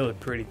 and it's still a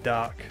pretty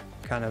dark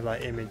kind of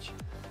like image.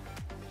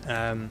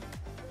 That's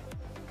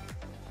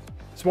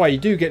why you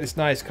do get this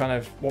nice kind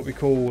of what we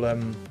call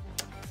in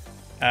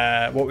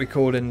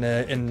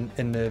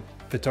the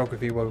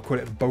photography, where we call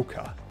it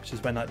bokeh, which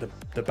is when like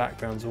the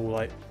background's all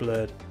like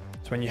blurred.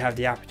 It's when you have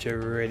the aperture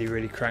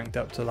really cranked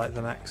up to like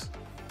the max,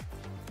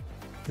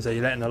 so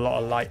you're letting a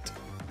lot of light.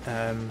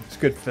 It's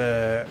good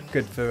for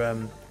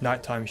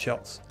nighttime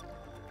shots.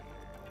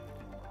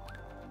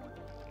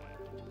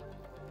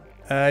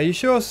 You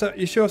sure,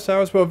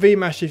 Saros? Well,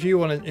 VMash, if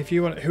you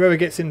want, whoever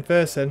gets in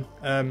first, then.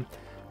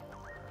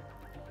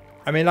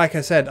 I mean, like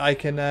I said, I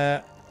can.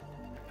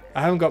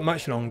 I haven't got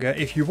much longer.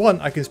 If you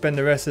want, I can spend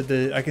the rest of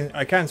the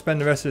I can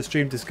spend the rest of the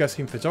stream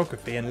discussing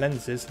photography and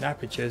lenses and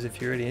apertures if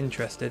you're really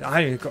interested.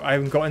 I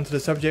haven't got into the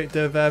subject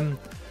of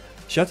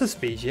shutter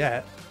speeds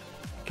yet.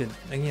 Could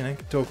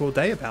talk all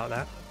day about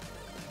that.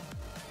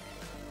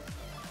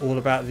 All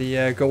about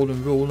the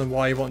golden rule and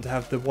why you want to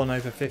have the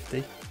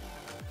 1/50.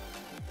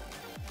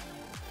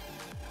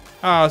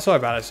 Oh, sorry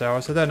about it, Sarah.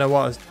 I don't know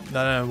I don't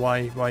know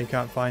why you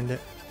can't find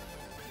it.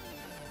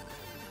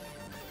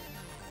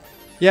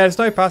 Yeah, there's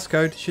no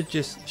passcode. Should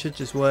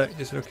just work.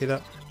 Just look it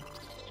up.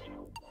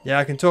 Yeah,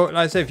 I can talk.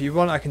 Like I said, if you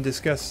want, I can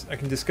discuss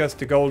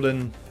the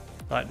golden,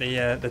 like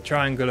the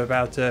triangle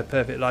about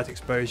perfect light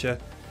exposure,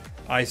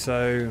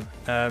 ISO,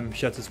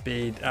 shutter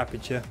speed,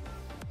 aperture.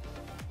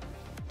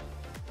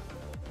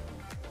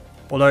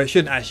 Although it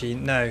shouldn't actually.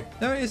 No,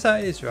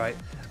 it is right.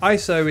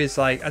 ISO is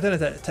like, I don't know if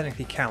that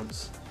technically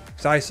counts.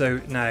 Because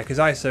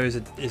ISO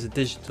is a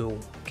digital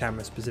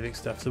camera specific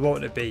stuff. So what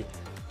would it be?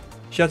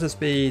 Shutter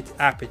speed,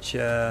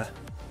 aperture.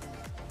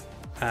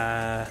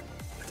 I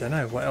don't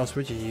know. What else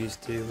would you use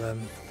to?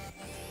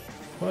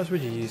 What else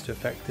would you use to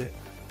affect it?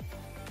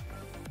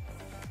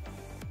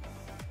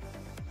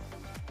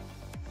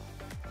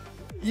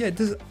 Yeah, it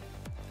does.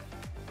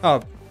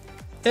 Oh,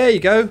 there you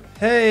go.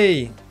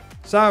 Hey,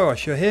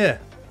 Saros, you're here.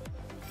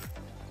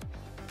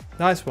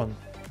 Nice one.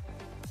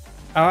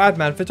 Oh,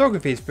 Adman,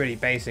 photography is pretty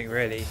basic,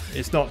 really.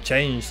 It's not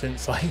changed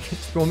since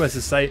it's almost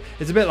the same.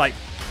 It's a bit like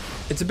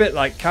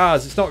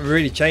cars. It's not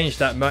really changed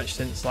that much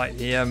since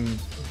the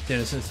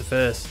since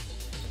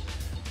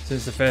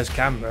the first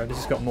camera. This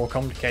has got more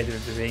complicated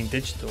with it being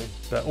digital,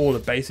 but all the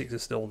basics are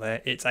still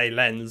there. It's a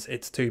lens.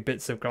 It's 2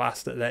 bits of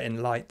glass that let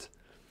in light,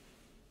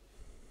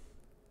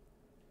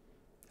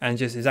 and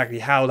just exactly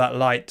how that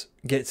light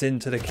gets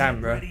into the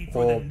camera,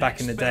 or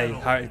back in the day,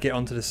 how it get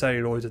onto the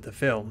celluloid of the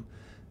film.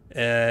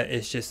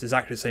 It's just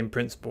exactly the same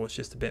principle. It's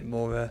just a bit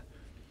more.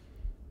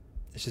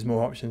 It's just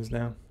more options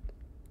now.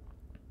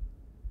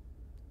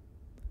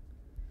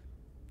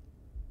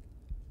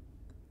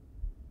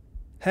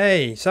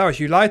 Hey, Saros,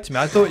 you lied to me.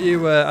 I thought you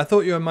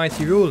were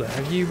Mighty Ruler.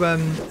 Have you gone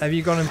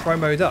and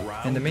promoed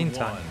up in the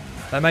meantime?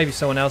 That may be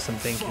someone else I'm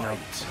thinking of.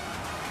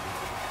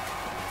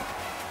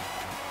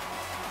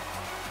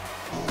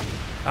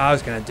 I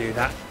was gonna do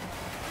that.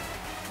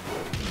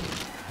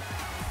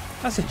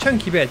 That's a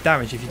chunky bit of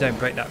damage if you don't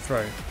break that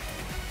throw.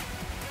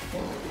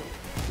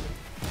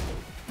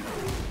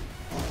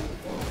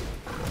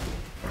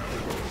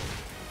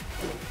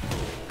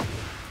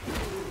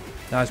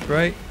 Nice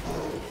break.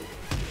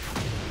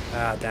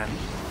 Ah, damn.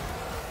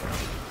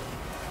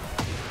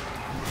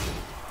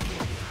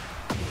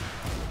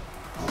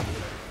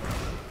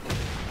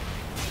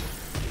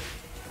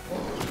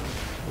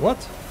 What?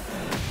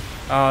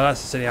 Oh,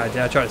 that's a silly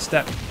idea. I tried to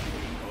step.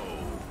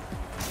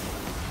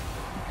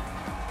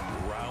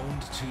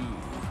 Round 2.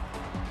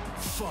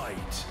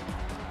 Fight.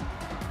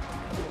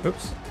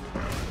 Oops.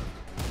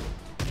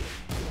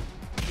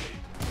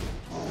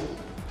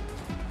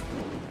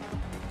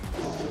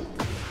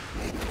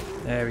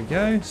 There we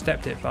go.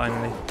 Stepped it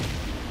finally.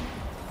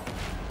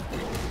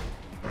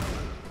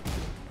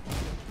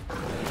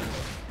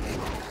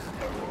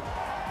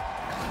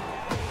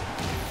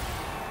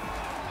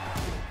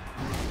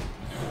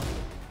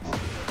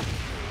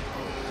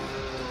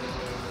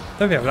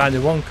 I don't think I've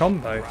landed one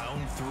combo.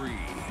 Round 3.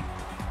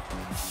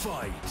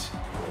 Fight.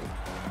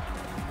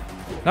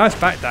 Nice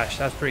backdash.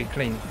 That's pretty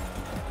clean.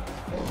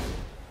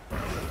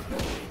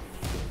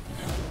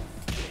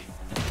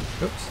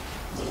 Oops.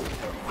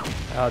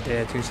 Oh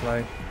dear, too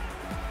slow.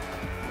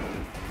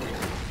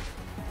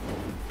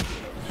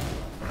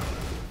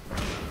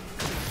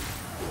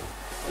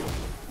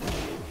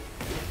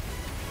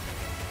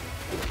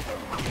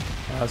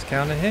 That was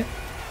counter hit.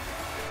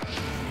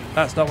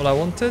 That's not what I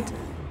wanted.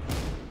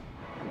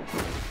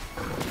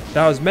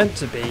 That was meant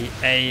to be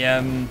a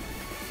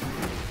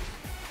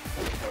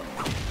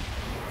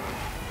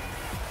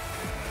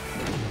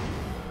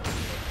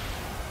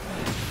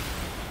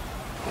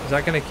Is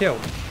that gonna kill?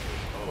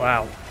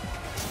 Wow.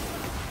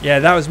 Yeah,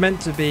 that was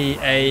meant to be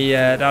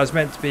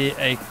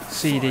a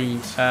CD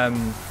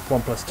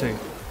 1+2,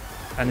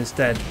 and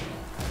instead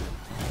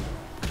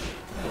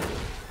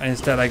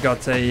I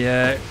got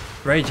a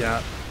rage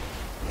out.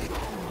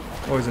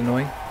 Always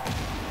annoying.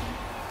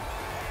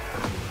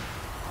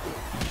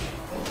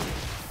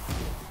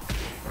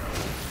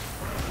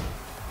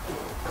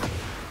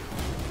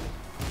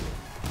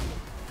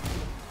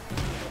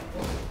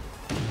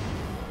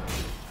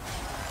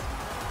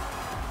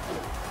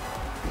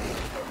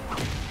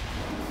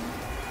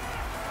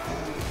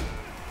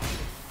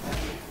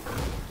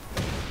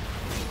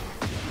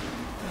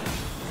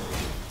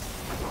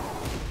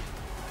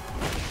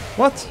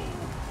 What?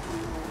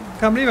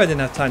 Can't believe I didn't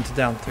have time to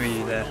down 3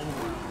 you there.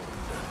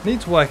 Need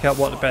to work out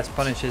what the best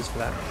punish is for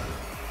that.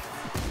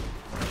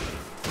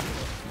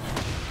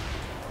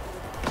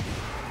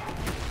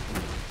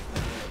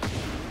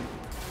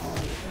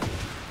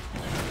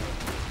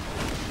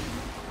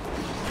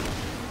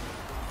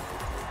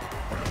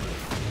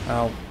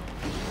 Oh.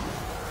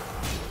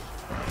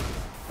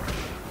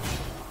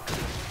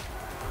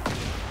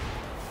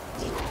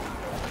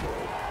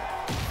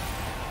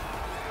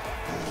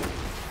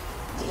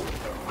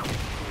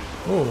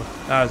 Oh,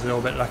 that was a little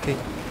bit lucky.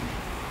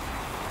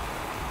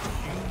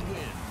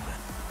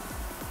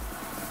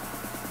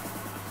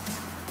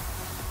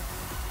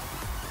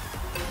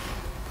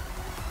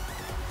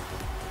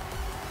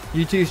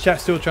 YouTube's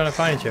chat still trying to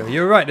find each other.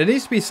 You're right. There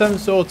needs to be some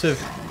sort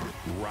of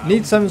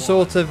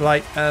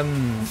like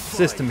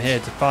system here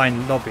to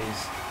find lobbies.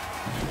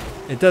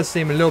 It does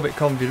seem a little bit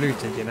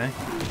convoluted, you know.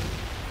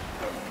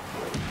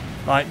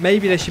 Like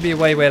maybe there should be a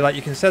way where like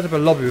you can set up a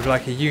lobby with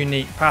like a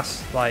unique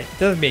pass. Like it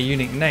doesn't be a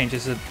unique name,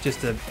 just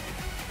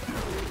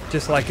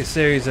like a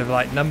series of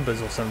like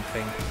numbers or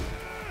something.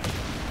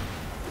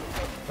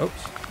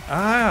 Oops.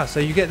 Ah, so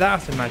you get that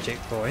after Magic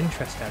 4.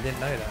 Interesting. I didn't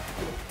know that.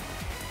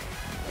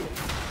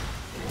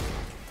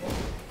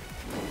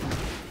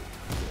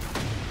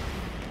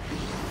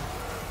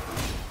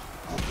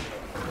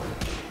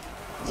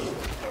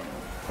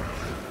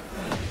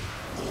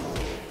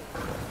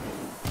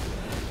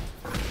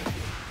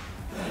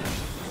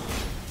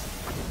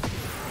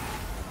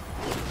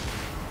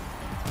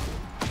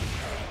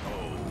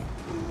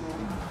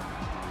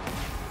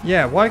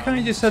 Yeah, why can't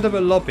you just set up a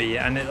lobby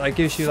and it like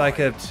gives you like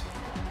a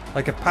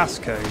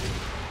passcode,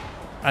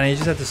 and you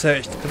just have to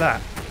search for that?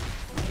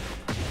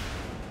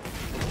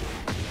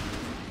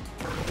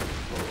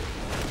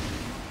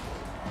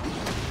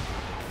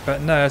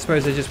 But no, I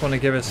suppose they just want to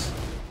give us.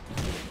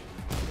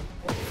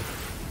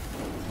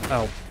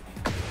 Oh,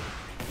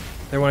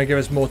 they want to give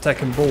us more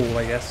Tekken Ball,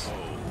 I guess.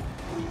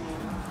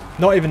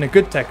 Not even a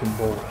good Tekken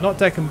Ball. Not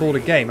Tekken Ball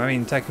the game. I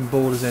mean Tekken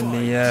Ball is in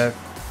the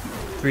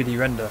 3D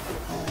render.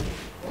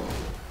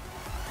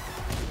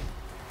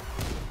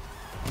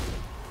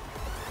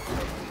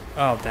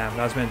 Oh damn,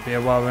 that was meant to be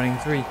a while running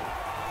 3.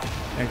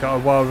 And got a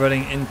while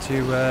running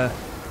into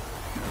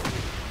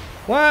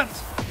What?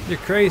 You're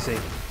crazy.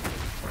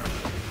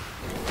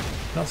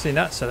 Not seen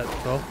that set up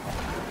before.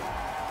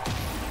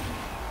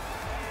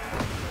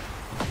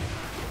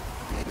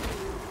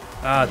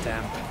 Ah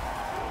damn.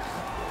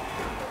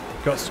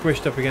 Got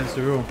squished up against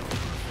the rule.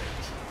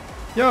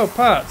 Yo,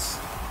 Parts!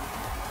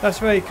 That's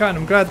very kind,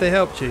 I'm glad they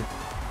helped you.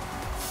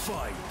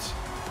 Fight.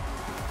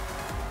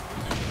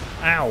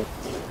 Ow.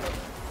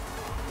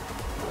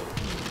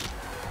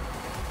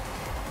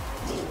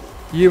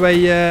 Are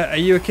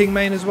you a King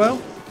main as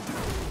well?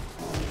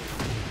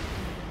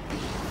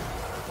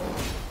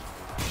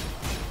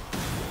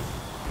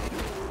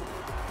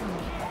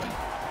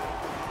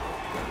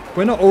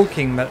 We're not all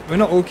King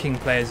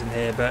players in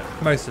here, but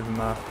most of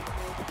them are.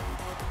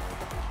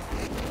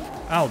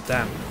 Oh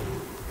damn!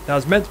 That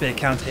was meant to be a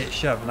counter hit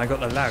shove, and I got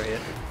the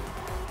lariat.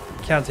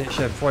 Counter hit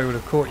shove before I would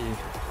have caught you.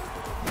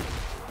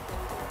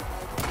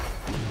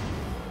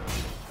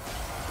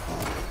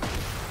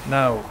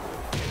 No.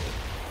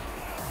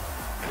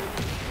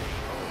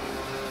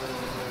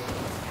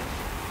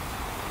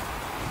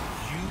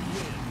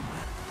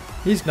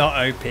 He's not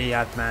OP,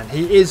 Adman.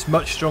 He is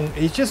much strong.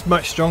 He's just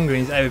much stronger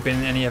than he's ever been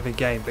in any other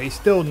game, but he's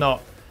still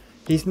not.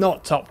 He's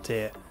not top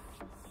tier.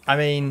 I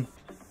mean,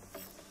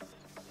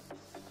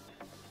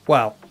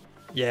 well,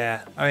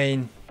 yeah. I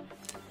mean,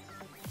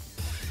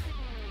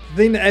 the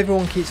thing that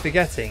everyone keeps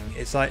forgetting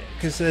is like,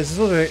 because there's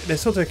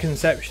sort of a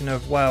conception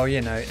of, well,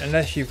 you know,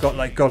 unless you've got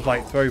like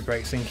godlike throw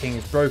breaks, then King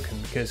is broken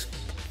because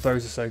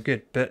throws are so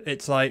good. But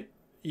it's like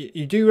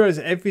you do realize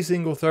that every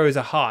single throw is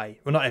a high.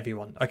 Well, not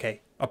everyone. Okay.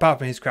 Apart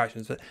from his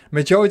crouches, but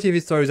majority of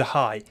his throws are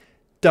high,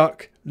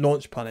 duck,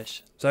 launch,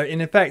 punish. So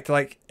in effect,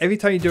 like every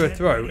time you do a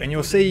throw, and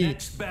you'll see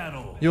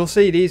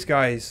these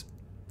guys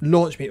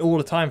launch me all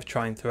the time for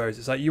trying throws.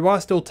 It's like you are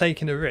still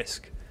taking a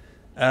risk,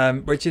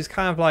 which is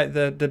kind of like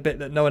the bit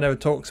that no one ever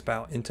talks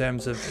about in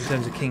terms of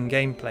King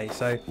gameplay.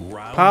 So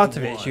part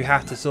of it is you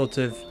have to sort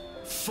of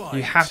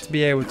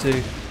be able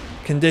to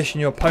condition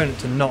your opponent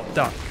to not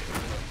duck.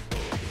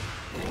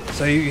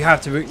 So you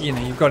have to, you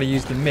know, you've got to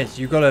use the mids.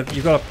 You've got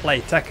to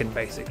play Tekken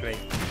basically.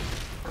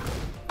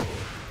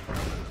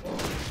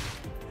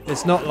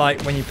 It's not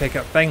like when you pick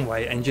up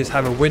Fengwei and just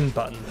have a win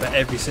button for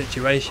every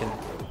situation.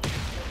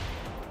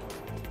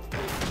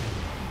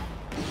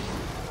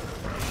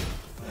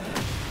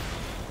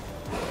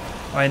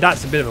 I mean,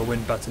 that's a bit of a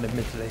win button,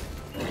 admittedly.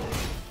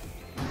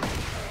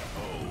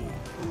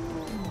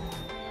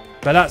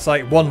 But that's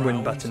like one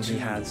win button he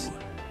has,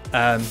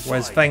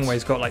 whereas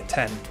Fengwei's got like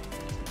 10.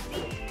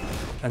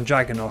 And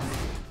Dragunov.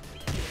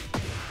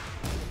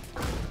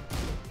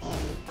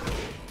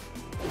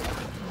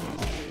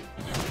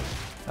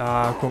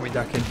 Ah, caught me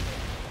ducking.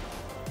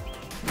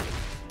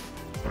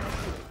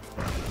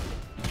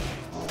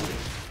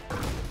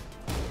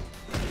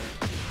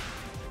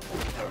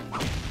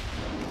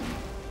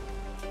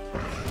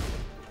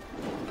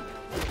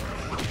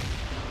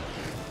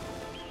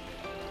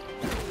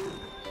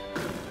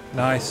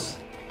 Nice.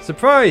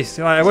 Surprise!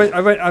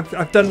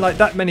 I've done like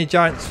that many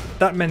giants,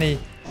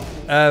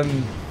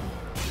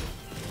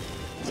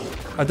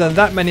 I've done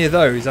that many of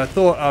those. I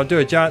thought I'll do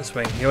a giant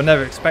swing. You'll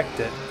never expect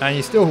it, and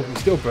you still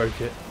broke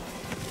it.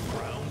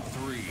 Round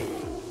 3.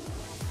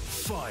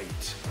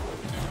 Fight.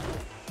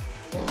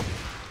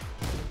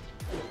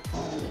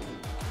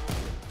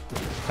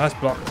 Nice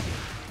block.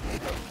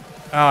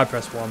 Ah, I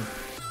pressed 1.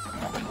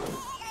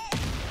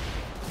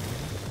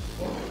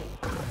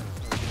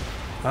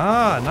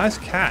 Ah, nice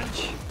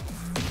catch.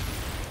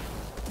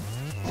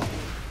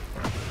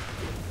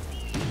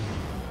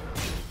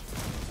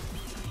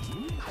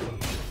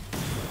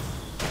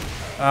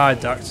 Ah, I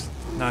ducked.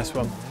 Nice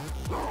one.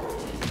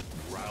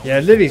 Yeah,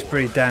 Lily's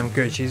pretty damn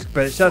good.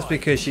 But that's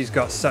because she's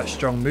got such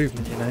strong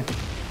movement, you know.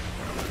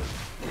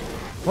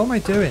 What am I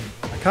doing?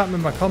 I can't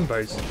remember my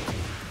combos.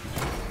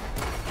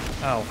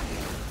 Oh.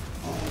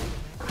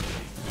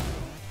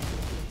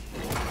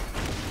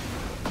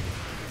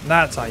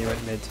 That's how you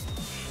went mid.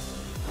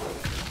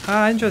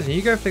 Ah, interesting.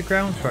 You go for the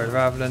ground throw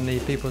rather than the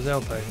people's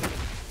elbow.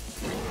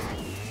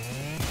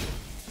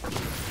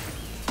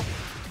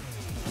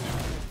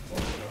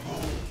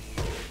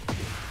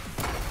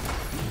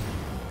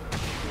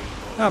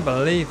 I can't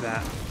believe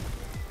that.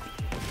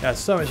 Yeah,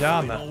 so much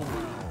armor.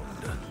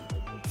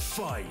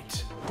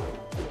 Fight.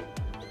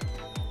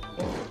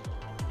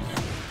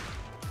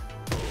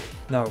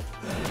 No.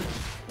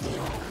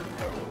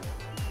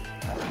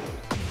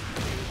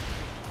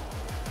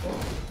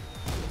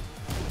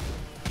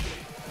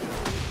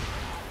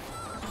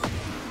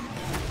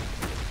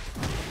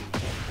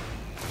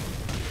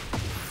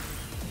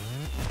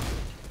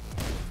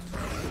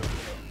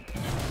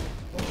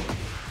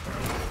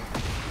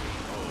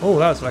 Oh,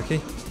 that was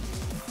lucky.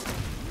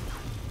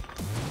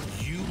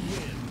 You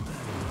win.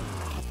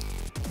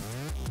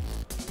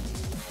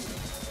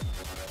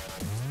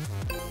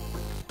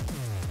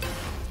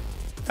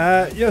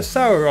 Yo,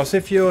 Sauros,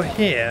 if you're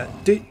here,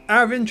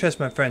 out of interest,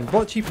 my friend,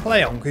 what do you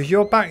play on? Because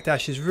your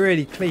backdash is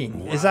really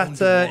clean. Is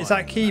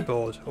that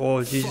keyboard,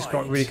 or do you just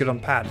got really good on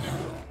pad?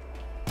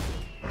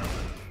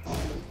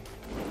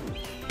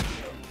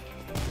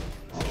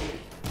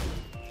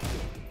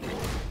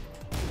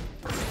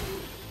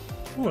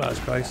 Oh, that was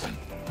close.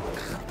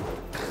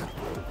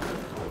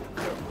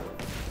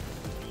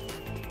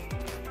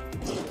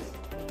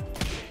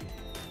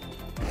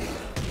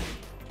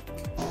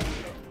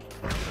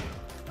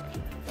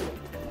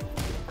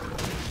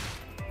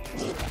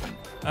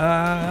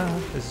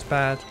 This is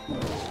bad.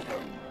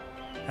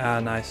 Ah,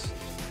 nice.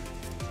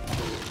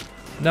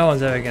 No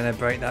one's ever going to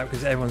break that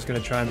because everyone's going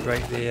to try and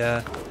break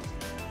the...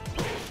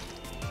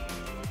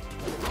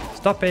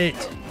 Stop it!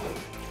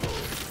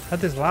 Had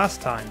this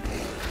last time.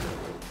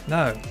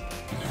 No.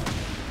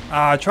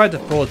 Ah, I tried to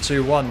forward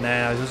 2-1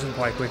 there. I wasn't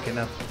quite quick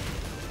enough.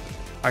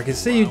 I can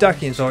see you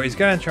ducking, so he's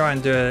going to try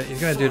and do it.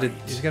 He's going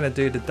to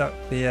do the duck.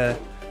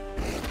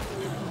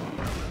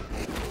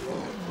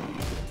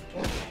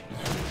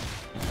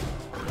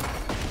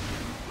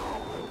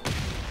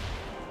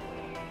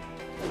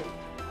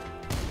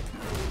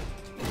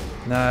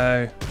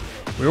 No.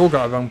 We all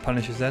got our wrong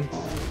punishers then.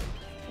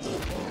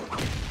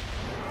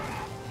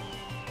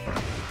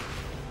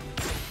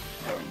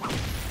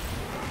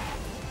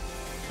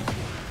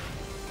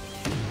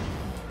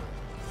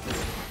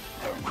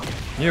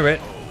 Knew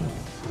it.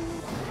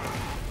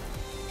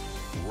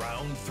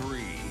 Round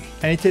 3.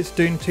 Any tips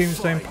doing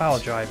Tombstone Power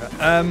Driver?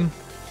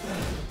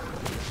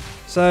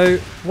 So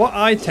what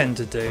I tend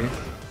to do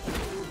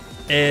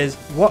is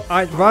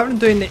rather than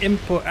doing the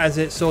input as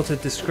it's sort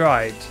of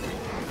described.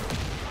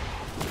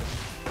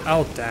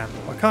 Oh damn!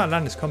 I can't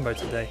land this combo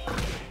today.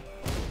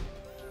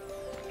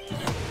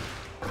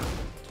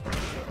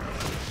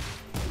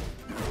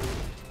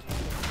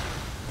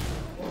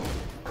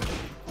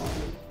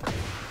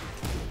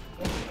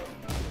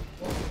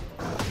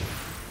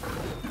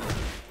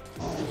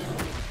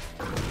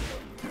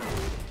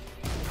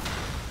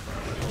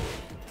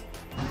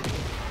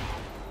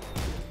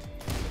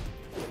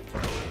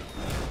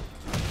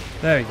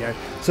 There we go.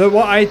 So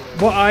what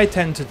I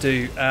tend to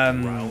do,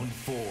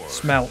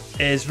 Smelt,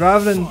 is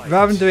rather than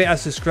doing it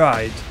as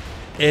described,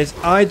 is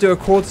I do a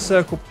quarter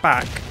circle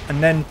back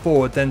and then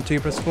forward, then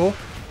 2+4,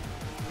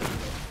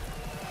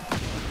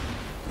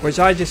 which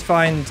I just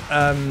find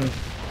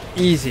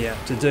easier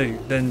to do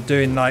than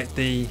doing like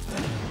the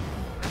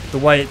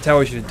way it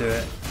tells you to do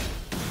it.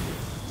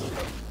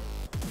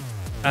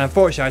 And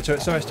unfortunately, I took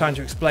so much time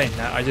to explain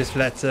that I just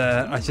let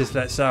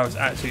Sauros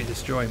absolutely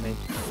destroy me.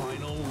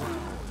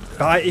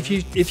 But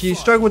if you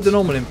struggle with the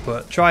normal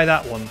input, try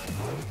that one.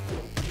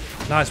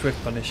 Nice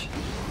whiff punish.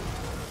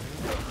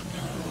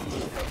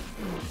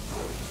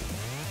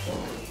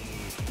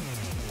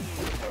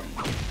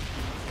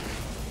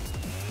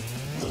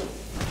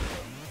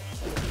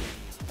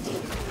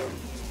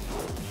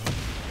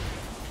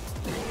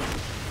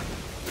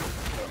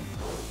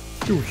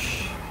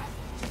 Doosh.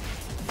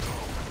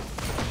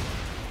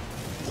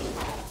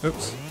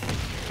 Oops.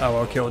 Oh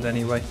well, killed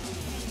anyway.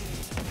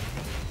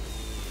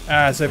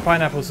 So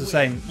pineapple's the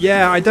same.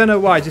 Yeah, I don't know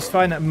why. I just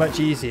find that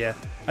much easier.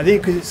 I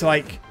think because it's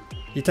like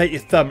you take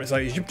your thumb, it's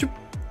like zoop, zoop,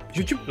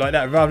 zoop, zoop, like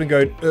that, rather than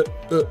going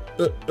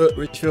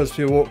which feels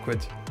too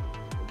awkward.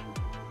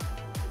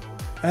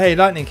 Hey,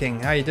 Lightning King,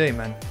 how you doing,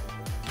 man?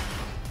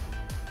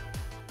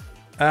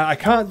 I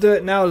can't do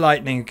it now,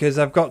 Lightning, because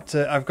I've got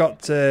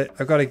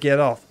to get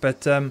off.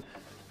 But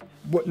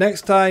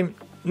next time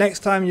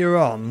you're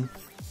on,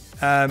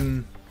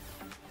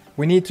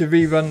 we need to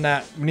rerun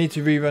that. We need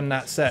to rerun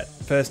that set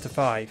 1st to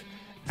 5,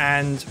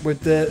 and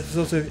with the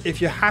sort of, if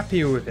you're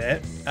happy with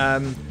it,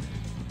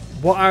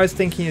 what I was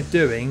thinking of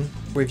doing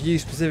with you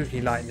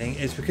specifically, Lightning,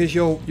 is because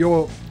you're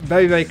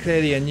very, very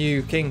clearly a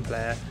new King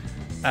player,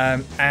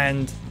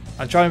 and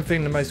I'm trying to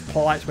think the most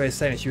polite way of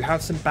saying this. You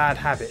have some bad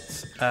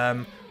habits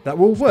that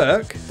will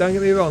work. Don't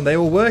get me wrong; they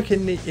will work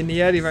in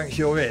the early ranks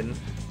you're in,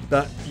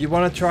 but you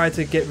want to try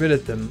to get rid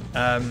of them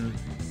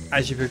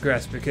as you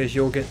progress, because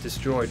you'll get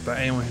destroyed by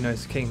anyone who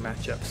knows the King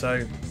matchup.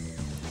 So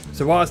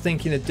what I was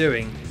thinking of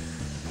doing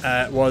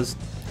was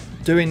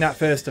doing that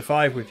first to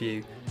 5 with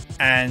you,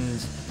 and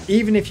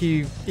even if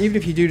you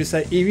do the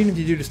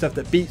stuff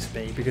that beats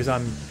me, because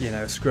I'm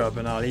a scrub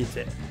and I'll eat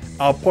it,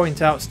 I'll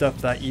point out stuff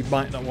that you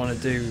might not want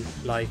to do,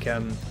 like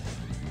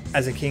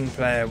as a King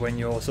player when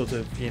you're sort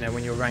of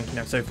when you're ranking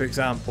up. So for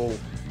example,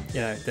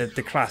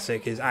 the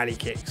classic is alley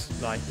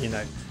kicks. Like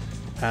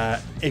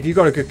if you've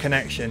got a good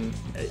connection,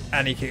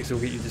 alley kicks will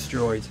get you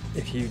destroyed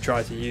if you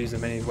try to use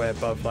them anywhere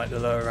above like the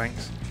lower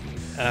ranks.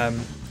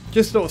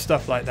 Just sort of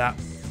stuff like that.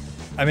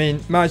 I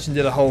mean, Margin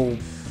did a whole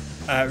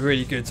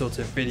really good sort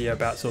of video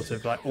about sort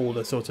of like all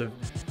the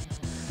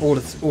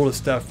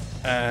stuff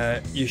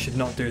you should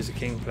not do as a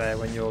King player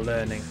when you're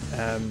learning.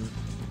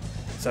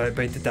 So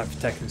but he did that for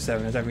Tekken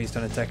 7. I don't think he's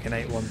done a Tekken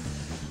 8 one.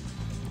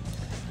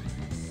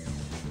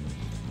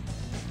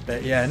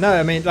 But yeah, no,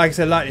 I mean, like I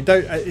said, Lightning,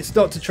 don't. It's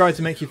not to try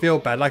to make you feel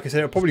bad. Like I said,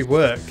 it'll probably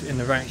work in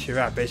the ranks you're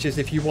at. But it's just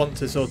if you want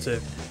to sort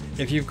of,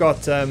 if you've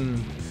got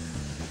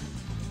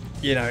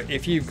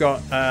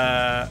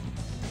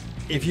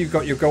if you've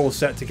got your goals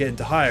set to get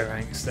into higher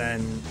ranks,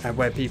 then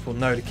where people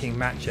know the King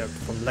matchup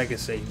from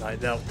Legacy, like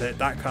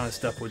that kind of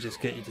stuff will just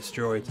get you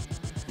destroyed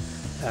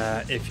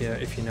if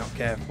you're not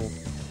careful.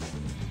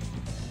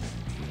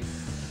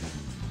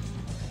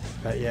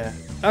 But yeah,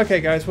 okay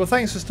guys, well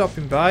thanks for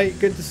stopping by.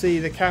 Good to see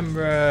the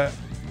camera,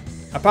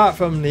 apart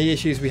from the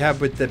issues we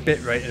had with the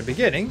bitrate at the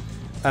beginning,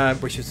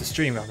 which was the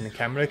stream rather than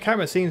the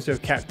camera seems to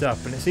have kept up,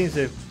 and it seems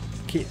to have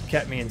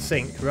kept me in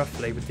sync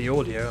roughly with the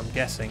audio, I'm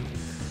guessing.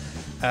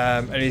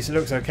 At least it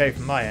looks okay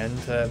from my end.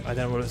 I don't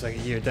know what it looks like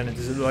at you.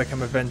 Does it look like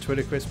I'm a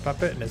ventriloquist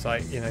puppet and it's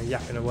like,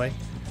 yapping away?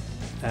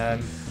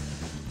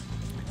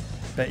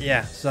 But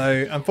yeah,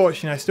 so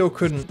unfortunately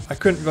I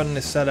couldn't run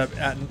this setup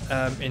at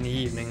in the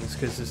evenings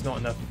because there's not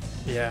enough.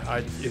 Yeah,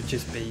 I'd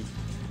just be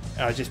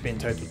in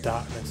total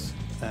darkness.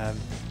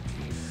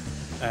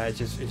 It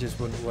just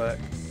wouldn't work.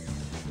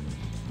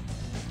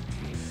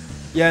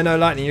 Yeah, no,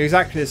 Lightning, you're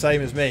exactly the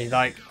same as me.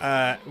 Like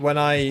when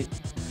I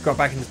got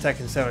back into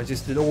Tekken 7, I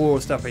just did all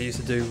the stuff I used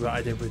to do that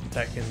I did with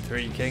Tekken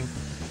 3 King.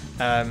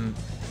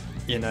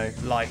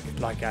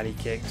 Like alley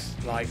kicks,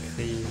 like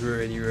the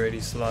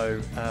really slow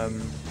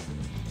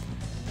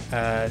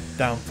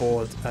down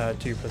forward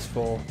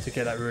 2+4 to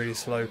get that really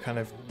slow kind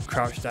of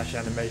crouch dash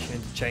animation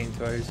into chain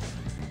throws,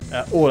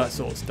 all that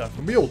sort of stuff,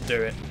 and we all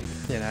do it.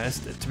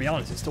 To be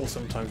honest, it still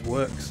sometimes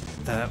works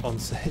on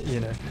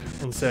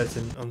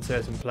certain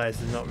players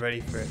that are not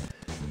ready for it.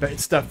 But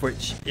it's stuff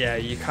which, yeah,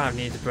 you kind of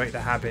need to break the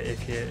habit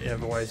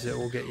otherwise it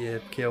will get you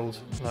killed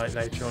like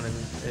later on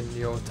in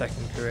your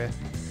Tekken career.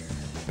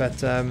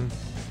 But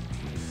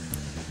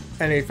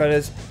anyway,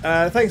 fellas,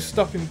 thanks for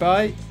stopping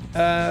by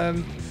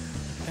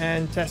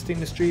and testing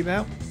the stream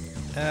out.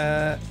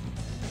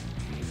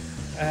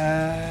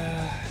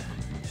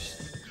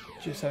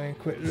 Just having a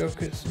quick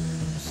look at some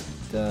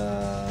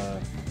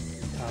stuff.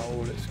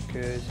 Oh, looks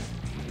good.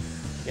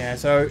 Yeah,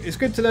 so it's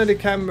good to know the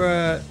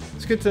camera.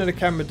 It's good to know the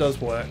camera does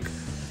work.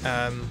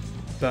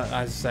 But as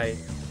I say,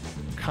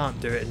 can't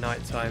do it at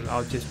night time.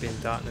 I'll just be in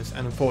darkness,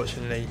 and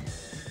unfortunately,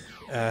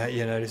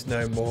 there's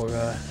no more.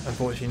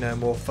 Unfortunately, no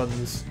more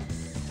funds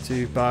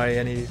to buy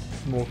any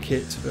more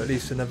kit for at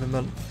least another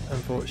month.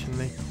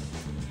 Unfortunately,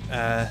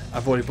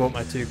 I've already bought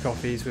my 2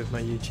 coffees with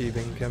my YouTube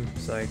income,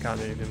 so I can't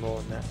do anything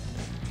more than that.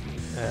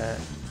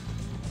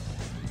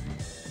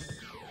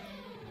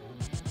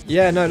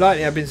 Yeah, no,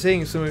 Lightning, I've been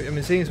seeing some of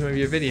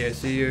your videos,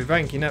 so you're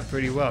ranking up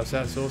pretty well, so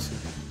that's awesome.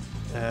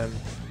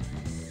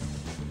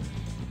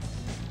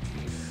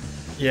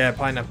 Yeah,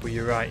 Pineapple,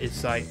 you're right.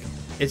 It's like,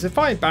 it's a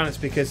fine balance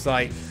because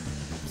like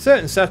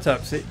certain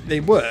setups they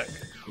work,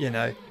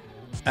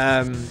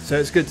 so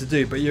it's good to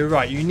do. But you're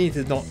right, you need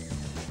to not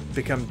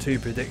become too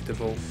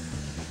predictable.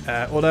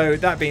 Although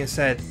that being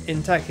said,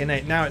 in Tekken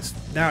 8 now it's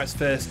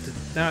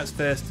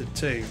first to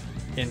 2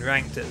 in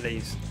ranked at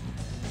least.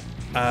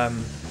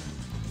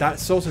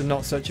 That's sort of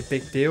not such a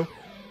big deal.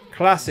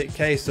 Classic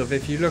case of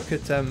if you look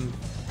at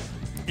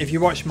if you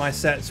watch my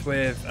sets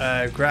with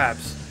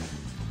Grabs,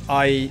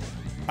 I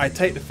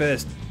take the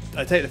first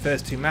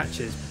 2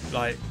 matches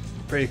like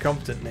pretty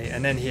competently,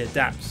 and then he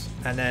adapts,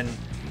 and then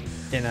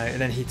and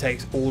then he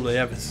takes all the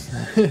others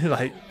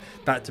like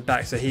back to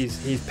back. So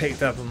he's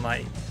picked up and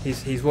like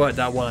he's worked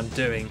out what I'm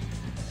doing.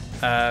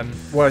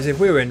 Whereas if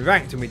we were in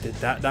ranked and we did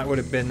that would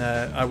have been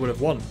I would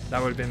have won.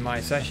 That would have been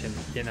my session,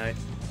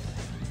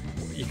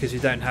 because you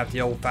don't have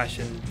the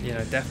old-fashioned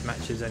death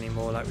matches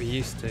anymore like we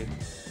used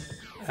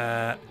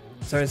to.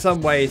 So in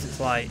some ways it's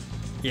like,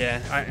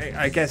 yeah,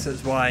 I guess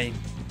that's why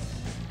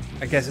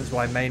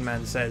Main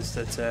Man says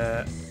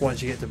that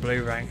once you get to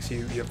blue ranks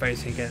you're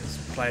facing against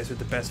players with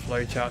the best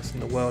flowcharts in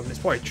the world, and it's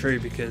probably true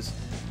because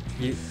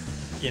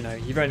you know,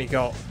 you've only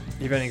got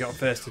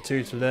first to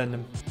 2 to learn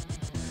them.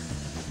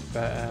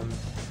 But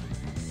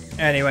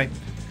anyway,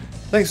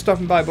 thanks for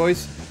stopping by,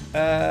 boys.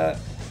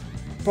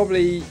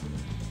 Probably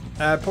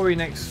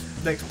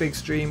next big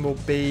stream will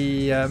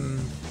be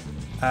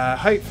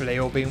hopefully,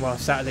 all being well,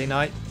 Saturday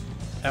night.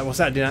 Well,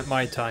 Saturday night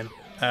my time.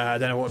 I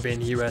don't know what would be in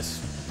the US.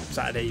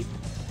 Saturday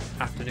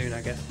afternoon,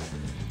 I guess.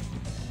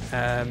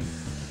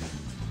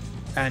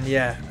 And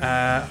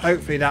yeah,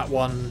 hopefully that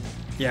one,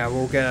 yeah,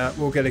 we'll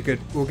get a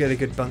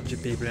good bunch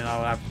of people in.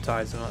 I'll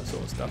advertise and all that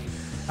sort of stuff.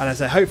 And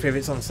as I say, hopefully if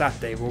it's on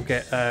Saturday, we'll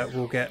get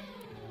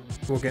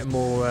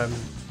more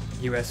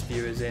US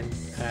viewers in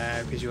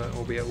because you won't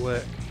all be at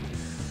work.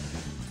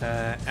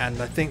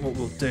 And I think what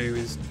we'll do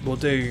is we'll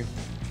do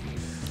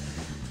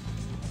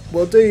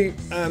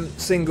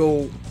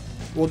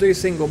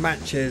single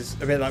matches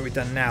a bit like we've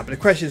done now. But the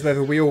question is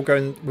whether we all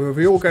go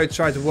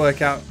try to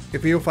work out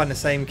if we all find the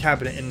same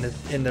cabinet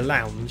in the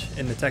lounge,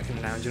 in the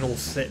Tekken lounge, and all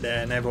sit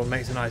there and everyone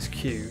makes a nice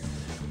queue,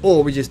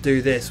 or we just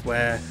do this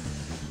where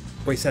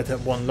we set up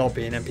one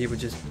lobby and then people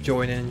just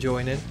join in.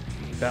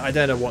 But I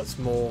don't know what's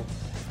more.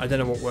 I don't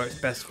know what works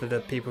best for the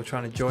people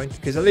trying to join,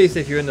 because at least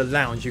if you're in the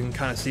lounge you can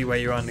kind of see where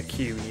you're on the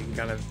queue and you can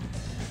kind of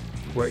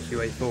work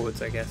your way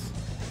forwards, I guess.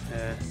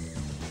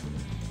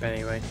 But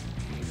anyway,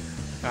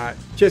 alright,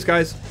 cheers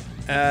guys.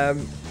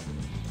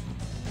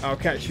 I'll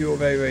catch you all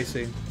very, very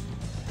soon.